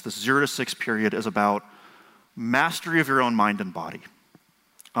 to 6, this 0 to 6 period is about mastery of your own mind and body,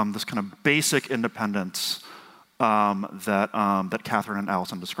 this kind of basic independence that Catherine and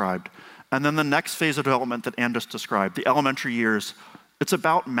Allison described. And then the next phase of development that Anne just described, the elementary years, it's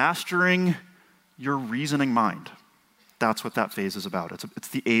about mastering your reasoning mind. That's what that phase is about. It's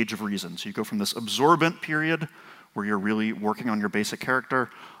the age of reason. So you go from this absorbent period where you're really working on your basic character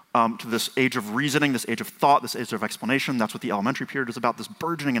to this age of reasoning, this age of thought, this age of explanation. That's what the elementary period is about, this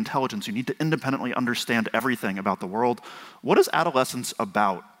burgeoning intelligence. You need to independently understand everything about the world. What is adolescence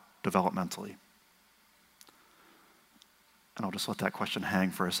about developmentally? And I'll just let that question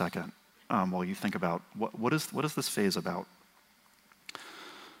hang for a second while you think about what is this phase about?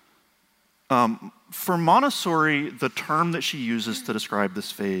 For Montessori, the term that she uses to describe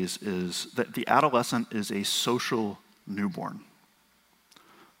this phase is that the adolescent is a social newborn.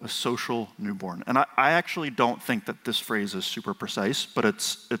 A social newborn. And I actually don't think that this phrase is super precise, but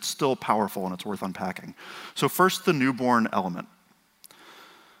it's still powerful and it's worth unpacking. So first, the newborn element.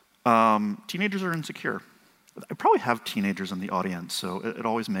 Teenagers are insecure. I probably have teenagers in the audience, so it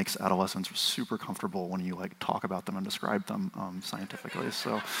always makes adolescents super comfortable when you talk about them and describe them scientifically.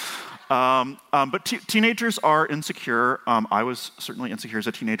 So, but teenagers are insecure. I was certainly insecure as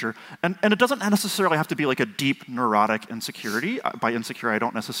a teenager, and it doesn't necessarily have to be like a deep neurotic insecurity. By insecure, I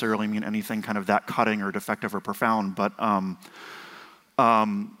don't necessarily mean anything kind of that cutting or defective or profound, but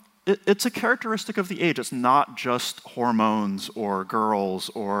it's a characteristic of the age. It's not just hormones or girls,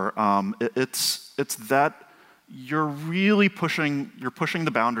 or it's that. You're really pushing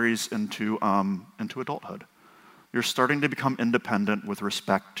the boundaries into adulthood. You're starting to become independent with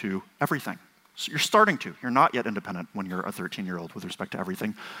respect to everything. So you're starting to. You're not yet independent when you're a 13-year-old with respect to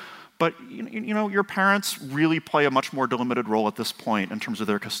everything. But you know, your parents really play a much more delimited role at this point in terms of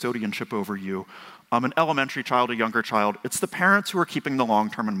their custodianship over you. An elementary child, a younger child, it's the parents who are keeping the long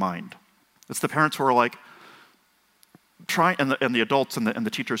term in mind. It's the parents who are and the adults and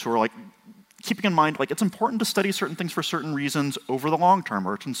the teachers who are keeping in mind, it's important to study certain things for certain reasons over the long term,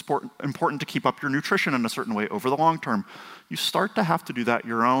 or it's important to keep up your nutrition in a certain way over the long term. You start to have to do that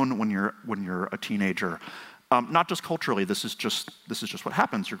your own when you're a teenager. Not just culturally, this is just what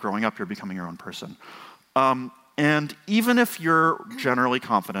happens. You're growing up, you're becoming your own person. And even if you're generally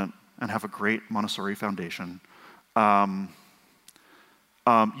confident and have a great Montessori foundation, you've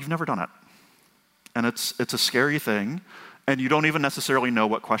never done it. And it's a scary thing. And you don't even necessarily know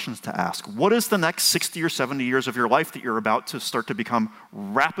what questions to ask. What is the next 60 or 70 years of your life that you're about to start to become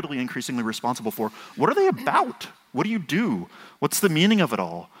rapidly, increasingly responsible for? What are they about? What do you do? What's the meaning of it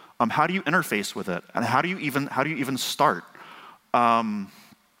all? How do you interface with it? And how do you even start?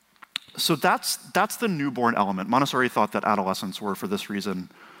 So that's the newborn element. Montessori thought that adolescents were, for this reason,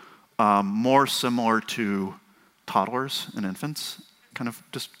 more similar to toddlers and infants, kind of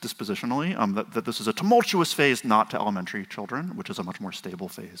dispositionally, that this is a tumultuous phase, not to elementary children, which is a much more stable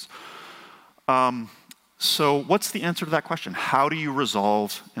phase. So what's the answer to that question? How do you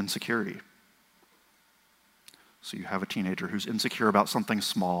resolve insecurity? So you have a teenager who's insecure about something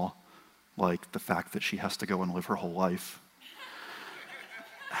small, like the fact that she has to go and live her whole life.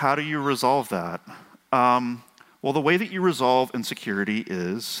 How do you resolve that? Well, the way that you resolve insecurity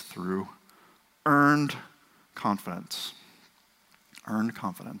is through earned confidence. Earned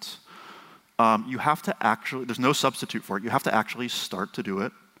confidence. You have to actually, there's no substitute for it. You have to actually start to do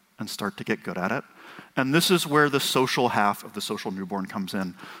it and start to get good at it. And this is where the social half of the social newborn comes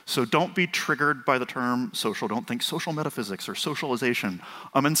in. So don't be triggered by the term social. Don't think social metaphysics or socialization.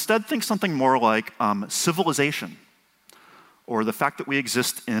 Instead, think something more like civilization, or the fact that we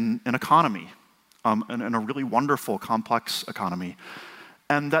exist in an economy, in a really wonderful, complex economy.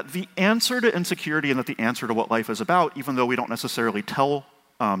 And that the answer to insecurity and that the answer to what life is about, even though we don't necessarily tell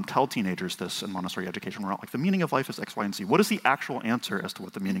teenagers this in Montessori education, we're not the meaning of life is X, Y, and Z. What is the actual answer as to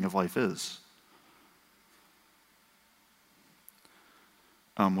what the meaning of life is?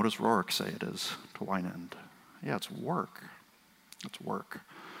 What does Rourke say it is to Wynand? Yeah, it's work. It's work.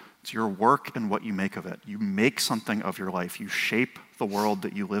 It's your work and what you make of it. You make something of your life. You shape the world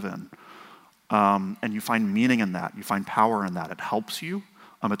that you live in. And you find meaning in that. You find power in that. It helps you.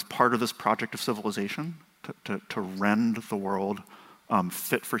 It's part of this project of civilization to rend the world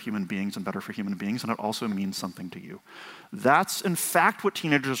fit for human beings and better for human beings, and it also means something to you. That's, in fact, what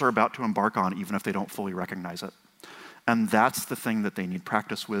teenagers are about to embark on, even if they don't fully recognize it. And that's the thing that they need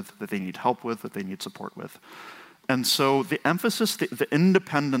practice with, that they need help with, that they need support with. And so the emphasis, the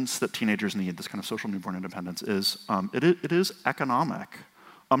independence that teenagers need, this kind of social newborn independence, is it is economic.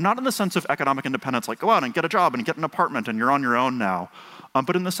 Not in the sense of economic independence, like go out and get a job and get an apartment and you're on your own now,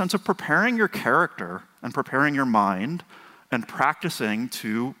 but in the sense of preparing your character and preparing your mind and practicing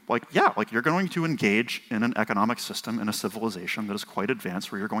to, you're going to engage in an economic system, in a civilization that is quite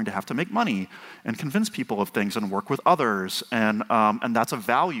advanced, where you're going to have to make money and convince people of things and work with others. And that's a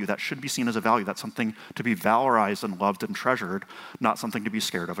value that should be seen as a value. That's something to be valorized and loved and treasured, not something to be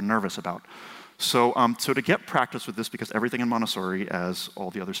scared of and nervous about. So to get practice with this, because everything in Montessori, as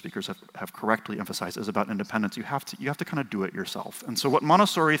all the other speakers have correctly emphasized, is about independence, you have to kind of do it yourself. And so what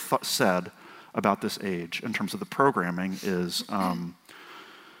Montessori said about this age in terms of the programming is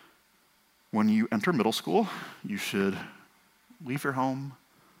when you enter middle school, you should leave your home,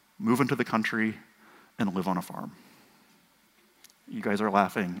 move into the country, and live on a farm. You guys are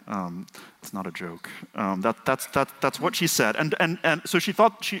laughing. It's not a joke. That's what she said. And so she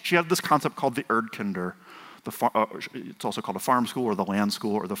thought she had this concept called the Erdkinder. It's also called a farm school or the land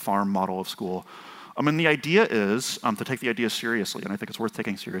school or the farm model of school. And the idea is, to take the idea seriously, and I think it's worth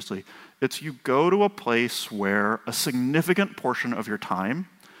taking seriously, it's you go to a place where a significant portion of your time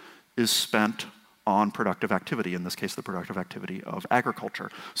is spent on productive activity, in this case, the productive activity of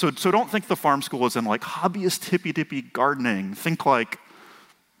agriculture. So don't think the farm school is in like hobbyist hippy-dippy gardening. Think like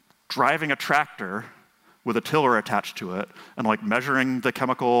driving a tractor with a tiller attached to it and like measuring the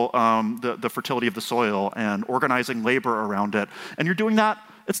chemical, the fertility of the soil and organizing labor around it. And you're doing that.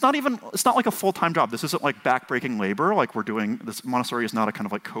 It's not like a full-time job. This isn't like back-breaking labor like we're doing. This Montessori is not a kind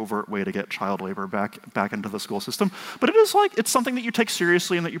of like covert way to get child labor back into the school system. But it is like, it's something that you take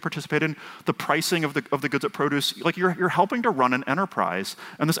seriously and that you participate in. The pricing of the goods at produce, like you're helping to run an enterprise.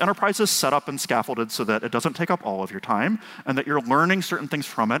 And this enterprise is set up and scaffolded so that it doesn't take up all of your time and that you're learning certain things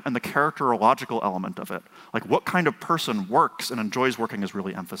from it and the characterological element of it. Like what kind of person works and enjoys working is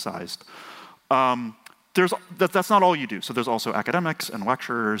really emphasized. That's not all you do. So there's also academics and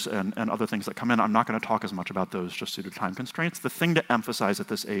lecturers and other things that come in. I'm not going to talk as much about those just due to time constraints. The thing to emphasize at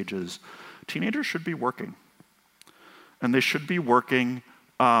this age is teenagers should be working. And they should be working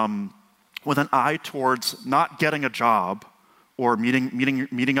with an eye towards not getting a job or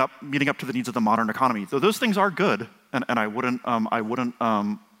meeting up to the needs of the modern economy. Though those things are good, and I wouldn't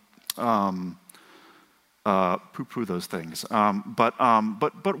poo-poo those things.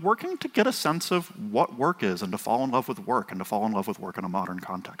 But working to get a sense of what work is and to fall in love with work and to fall in love with work in a modern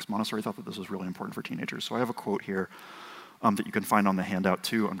context. Montessori thought that this was really important for teenagers. So I have a quote here that you can find on the handout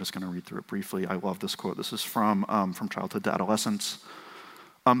too. I'm just going to read through it briefly. I love this quote. This is from Childhood to Adolescence.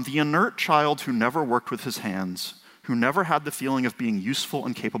 The inert child who never worked with his hands, who never had the feeling of being useful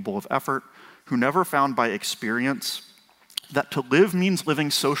and capable of effort, who never found by experience that to live means living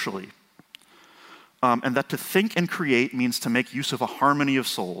socially, and that to think and create means to make use of a harmony of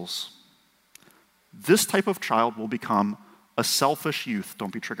souls. This type of child will become a selfish youth.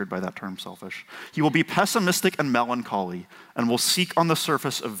 Don't be triggered by that term, selfish. He will be pessimistic and melancholy and will seek on the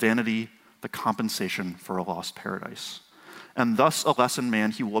surface of vanity the compensation for a lost paradise. And thus, a lesson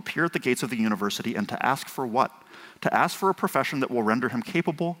man, he will appear at the gates of the university and to ask for what? To ask for a profession that will render him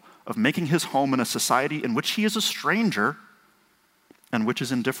capable of making his home in a society in which he is a stranger and which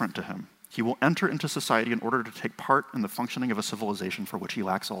is indifferent to him. He will enter into society in order to take part in the functioning of a civilization for which he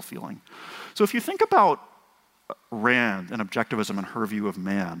lacks all feeling. So if you think about Rand and objectivism and her view of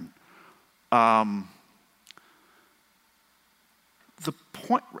man, Rand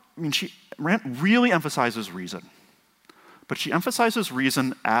really emphasizes reason. But she emphasizes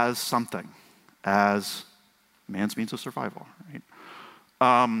reason as something, as man's means of survival, right?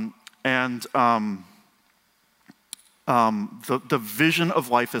 The vision of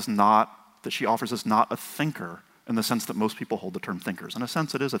life that she offers is not a thinker in the sense that most people hold the term thinkers. In a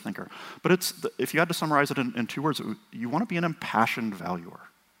sense, it is a thinker. But if you had to summarize it in 2 words, you want to be an impassioned valuer.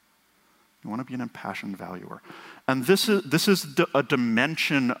 You want to be an impassioned valuer. And this is a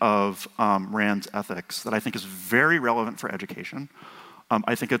dimension of Rand's ethics that I think is very relevant for education.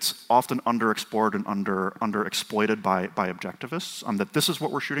 I think it's often underexplored and underexploited by objectivists, that this is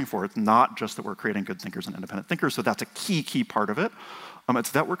what we're shooting for. It's not just that we're creating good thinkers and independent thinkers, so that's a key part of it.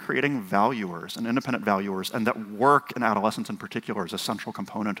 It's that we're creating valuers and independent valuers, and that work in adolescence in particular is a central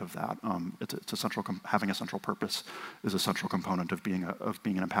component of that. Having a central purpose is a central component of being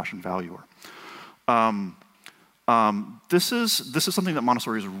an impassioned valuer. This is something that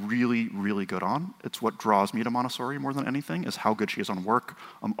Montessori is really, really good on. It's what draws me to Montessori more than anything, is how good she is on work.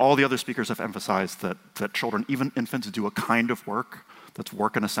 All the other speakers have emphasized that children, even infants, do a kind of work that's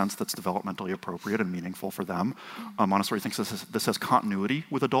work in a sense that's developmentally appropriate and meaningful for them. Montessori thinks this has continuity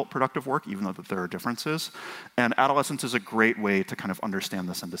with adult productive work, even though that there are differences. And adolescence is a great way to kind of understand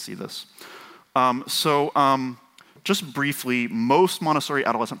this and to see this. just briefly, most Montessori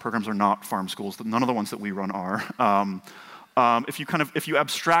adolescent programs are not farm schools. None of the ones that we run are. If you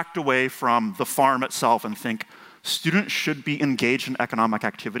abstract away from the farm itself and think students should be engaged in economic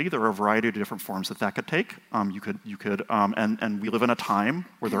activity, there are a variety of different forms that could take. And we live in a time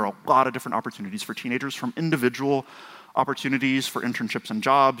where there are a lot of different opportunities for teenagers, from individual opportunities for internships and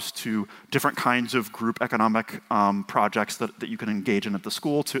jobs to different kinds of group economic projects that you can engage in at the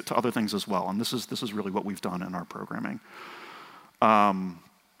school to other things as well. And this is really what we've done in our programming. Let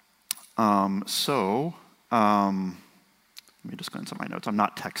me just glance at my notes. I'm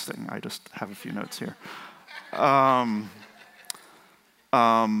not texting. I just have a few notes here.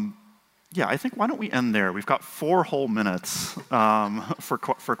 Yeah, I think, why don't we end there? We've got 4 whole minutes for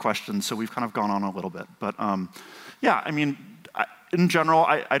questions, so we've kind of gone on a little bit. But yeah, I mean, in general,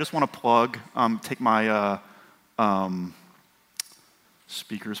 I just want to plug, take my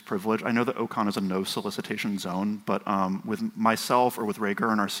speaker's privilege. I know that OCON is a no solicitation zone, but with myself or with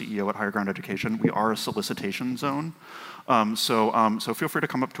Rhaegar and our CEO at Higher Ground Education, we are a solicitation zone. So feel free to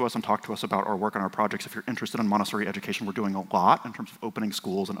come up to us and talk to us about our work on our projects. If you're interested in Montessori education, we're doing a lot in terms of opening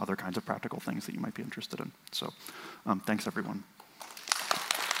schools and other kinds of practical things that you might be interested in. So thanks, everyone.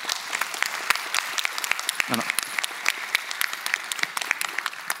 And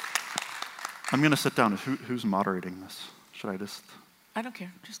I'm going to sit down. Who's moderating this? Should I just? I don't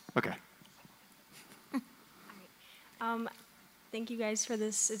care. Just okay. Thank you guys for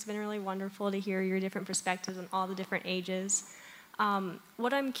this. It's been really wonderful to hear your different perspectives on all the different ages.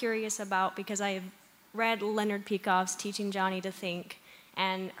 What I'm curious about, because I have read Leonard Peikoff's Teaching Johnny to Think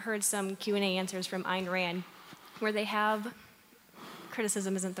and heard some Q&A answers from Ayn Rand, where they have,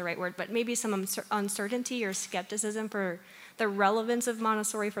 criticism isn't the right word, but maybe some uncertainty or skepticism for the relevance of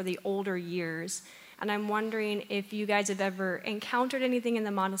Montessori for the older years. And I'm wondering if you guys have ever encountered anything in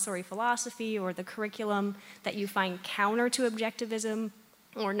the Montessori philosophy or the curriculum that you find counter to objectivism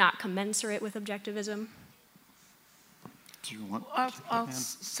or not commensurate with objectivism. Do you want? I'll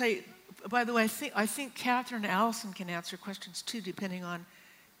say, by the way, I think Catherine and Allison can answer questions too, depending on,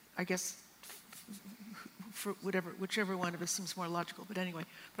 I guess, for whichever one of us seems more logical. But anyway,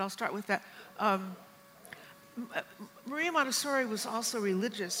 but I'll start with that. Maria Montessori was also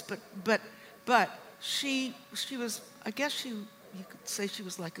religious, but she was, I guess you could say she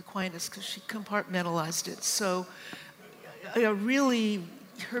was like Aquinas because she compartmentalized it. So really,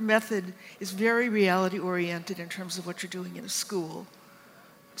 her method is very reality-oriented in terms of what you're doing in a school.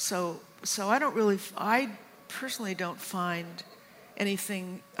 So I personally don't find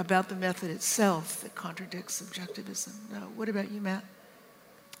anything about the method itself that contradicts objectivism. No. What about you, Matt?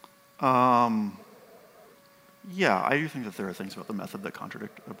 Yeah, I do think that there are things about the method that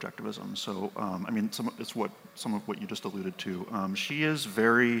contradict objectivism. So, I mean, some of what you just alluded to. She is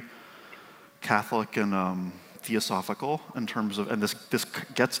very Catholic and theosophical in terms of, and this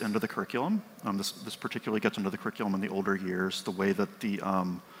gets into the curriculum. This particularly gets into the curriculum in the older years. The way that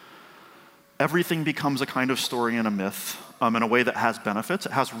everything becomes a kind of story and a myth in a way that has benefits.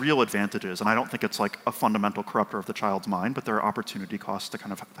 It has real advantages, and I don't think it's like a fundamental corrupter of the child's mind, but there are opportunity costs to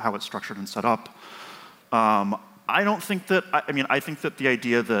kind of how it's structured and set up. I don't think that, I think that the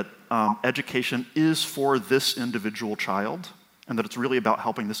idea that education is for this individual child and that it's really about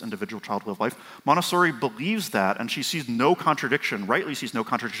helping this individual child live life, Montessori believes that, and she sees no contradiction, rightly sees no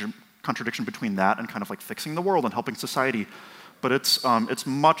contradiction between that and kind of like fixing the world and helping society, but it's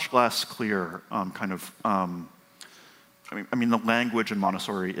much less clear the language in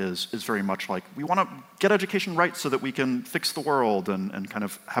Montessori is very much like, we want to get education right so that we can fix the world and kind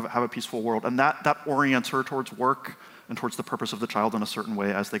of have a peaceful world. And that orients her towards work and towards the purpose of the child in a certain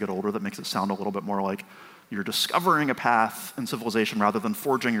way as they get older that makes it sound a little bit more like you're discovering a path in civilization rather than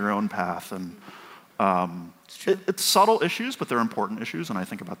forging your own path. And it's subtle issues, but they're important issues, and I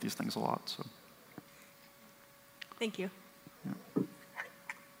think about these things a lot. So. Thank you. Yeah.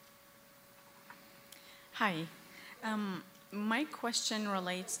 Hi. My question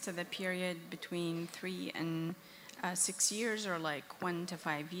relates to the period between 3 and 6 years, or like 1 to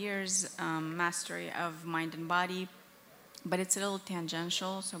 5 years, mastery of mind and body, but it's a little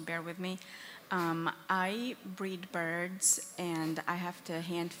tangential, so bear with me. I breed birds, and I have to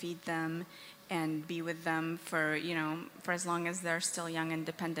hand feed them and be with them for as long as they're still young and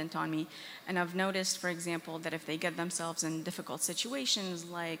dependent on me. And I've noticed, for example, that if they get themselves in difficult situations,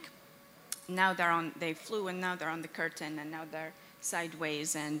 like now they flew and now they're on the curtain and now they're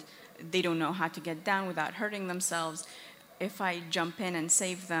sideways and they don't know how to get down without hurting themselves. If I jump in and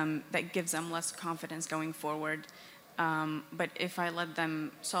save them, that gives them less confidence going forward. But if I let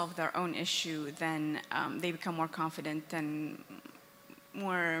them solve their own issue, then they become more confident and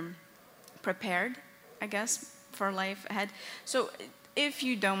more prepared, I guess, for life ahead. So if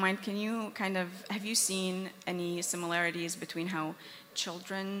you don't mind, can you have you seen any similarities between how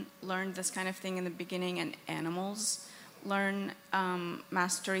children learn this kind of thing in the beginning and animals learn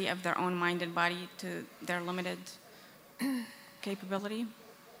mastery of their own mind and body to their limited capability?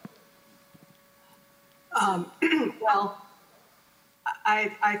 Well,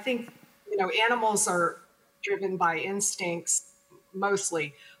 I think, animals are driven by instincts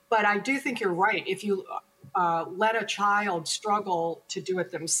mostly, but I do think you're right. If you let a child struggle to do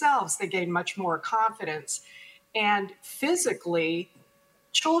it themselves, they gain much more confidence. And physically,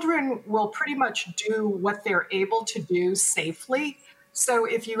 children will pretty much do what they're able to do safely. So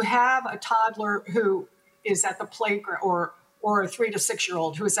if you have a toddler who is at the playground, or a 3 to 6 year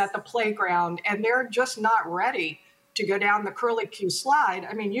old who is at the playground and they're just not ready to go down the curlicue slide,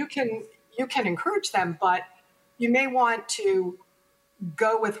 I mean, you can encourage them, but you may want to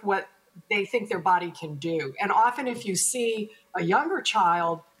go with what they think their body can do. And often if you see a younger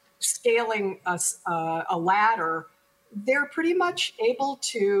child scaling a ladder, they're pretty much able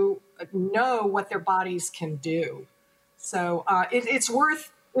to know what their bodies can do. So it's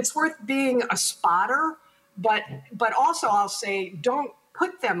worth being a spotter, but also I'll say don't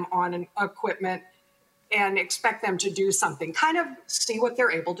put them on an equipment and expect them to do something. Kind of see what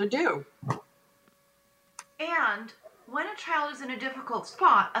they're able to do. And when a child is in a difficult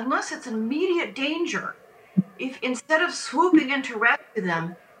spot, unless it's immediate danger, if instead of swooping in to rescue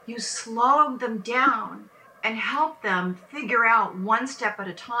them, you slow them down and help them figure out one step at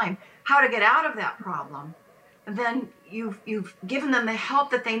a time how to get out of that problem, then you've given them the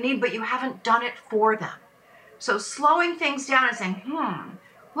help that they need, but you haven't done it for them. So slowing things down and saying,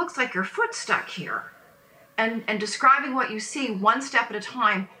 looks like your foot's stuck here, and describing what you see one step at a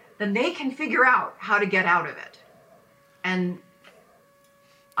time, then they can figure out how to get out of it. And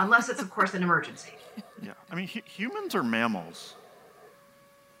unless it's, of course, an emergency. Yeah, I mean, humans are mammals.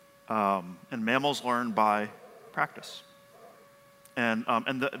 And mammals learn by practice. And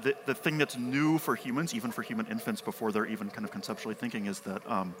the thing that's new for humans, even for human infants before they're even kind of conceptually thinking, is that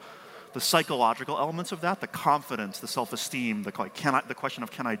the psychological elements of that, the confidence, the self-esteem, the question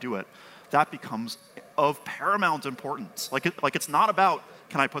of can I do it, that becomes of paramount importance. Like it's not about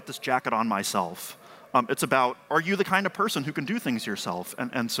can I put this jacket on myself. It's about, are you the kind of person who can do things yourself?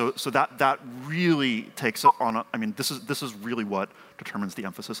 And so that really takes on, this is really what determines the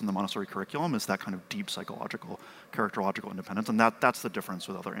emphasis in the Montessori curriculum, is that kind of deep psychological, characterological independence, and that's the difference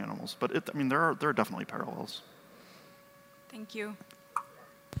with other animals. But there are definitely parallels. Thank you.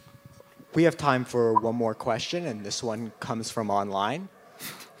 We have time for one more question, and this one comes from online.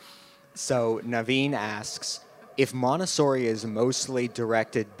 So Naveen asks, if Montessori is mostly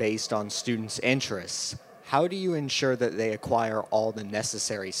directed based on students' interests, how do you ensure that they acquire all the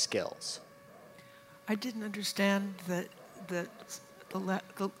necessary skills? I didn't understand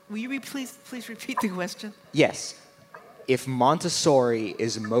will you please repeat the question? Yes. If Montessori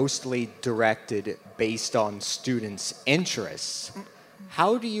is mostly directed based on students' interests,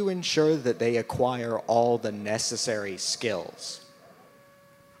 how do you ensure that they acquire all the necessary skills?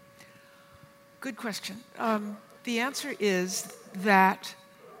 Good question. The answer is that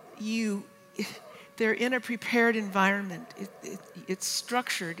they're in a prepared environment. It's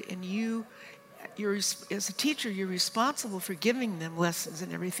structured, and you're as a teacher, you're responsible for giving them lessons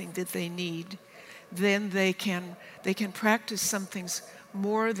and everything that they need. Then they can practice some things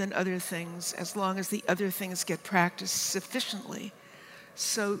more than other things, as long as the other things get practiced sufficiently.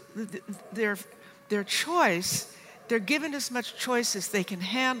 So their choice, they're given as much choice as they can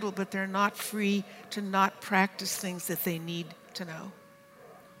handle, but they're not free to not practice things that they need to know.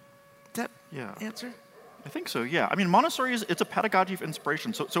 Does that answer? I think so, yeah. I mean, Montessori it's a pedagogy of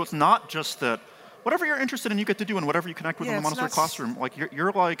inspiration. So it's not just that whatever you're interested in, you get to do, and whatever you connect with in the Montessori classroom, like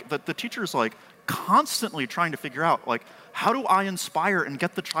you're like, the teacher's like constantly trying to figure out, like, how do I inspire and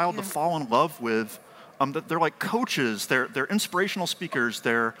get the child to fall in love with, they're like coaches, they're inspirational speakers,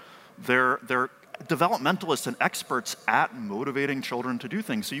 they're developmentalists and experts at motivating children to do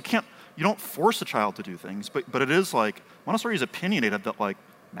things. So you don't force a child to do things, but it is like, Montessori is opinionated that like,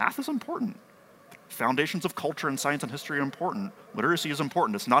 math is important. Foundations of culture and science and history are important. Literacy is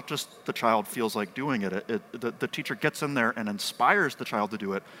important. It's not just the child feels like doing it. The teacher gets in there and inspires the child to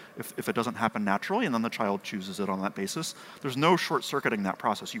do it if it doesn't happen naturally, and then the child chooses it on that basis. There's no short-circuiting that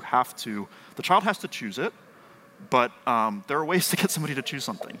process. The child has to choose it, but there are ways to get somebody to choose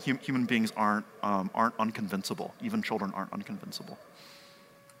something. Human beings aren't unconvincible. Even children aren't unconvincible.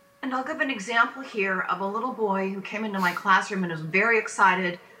 And I'll give an example here of a little boy who came into my classroom and was very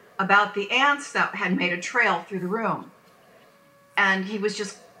excited about the ants that had made a trail through the room. And he was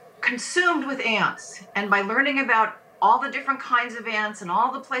just consumed with ants. And by learning about all the different kinds of ants and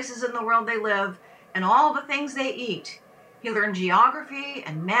all the places in the world they live and all the things they eat, he learned geography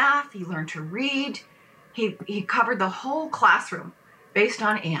and math. He learned to read. He covered the whole classroom based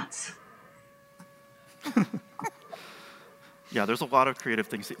on ants. Yeah, there's a lot of creative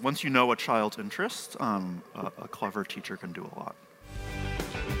things. Once you know a child's interests, a clever teacher can do a lot.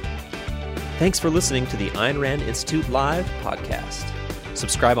 Thanks for listening to the Ayn Rand Institute Live podcast.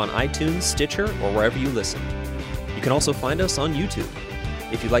 Subscribe on iTunes, Stitcher, or wherever you listen. You can also find us on YouTube.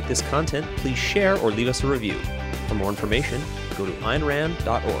 If you like this content, please share or leave us a review. For more information, go to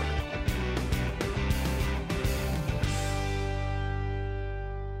aynrand.org.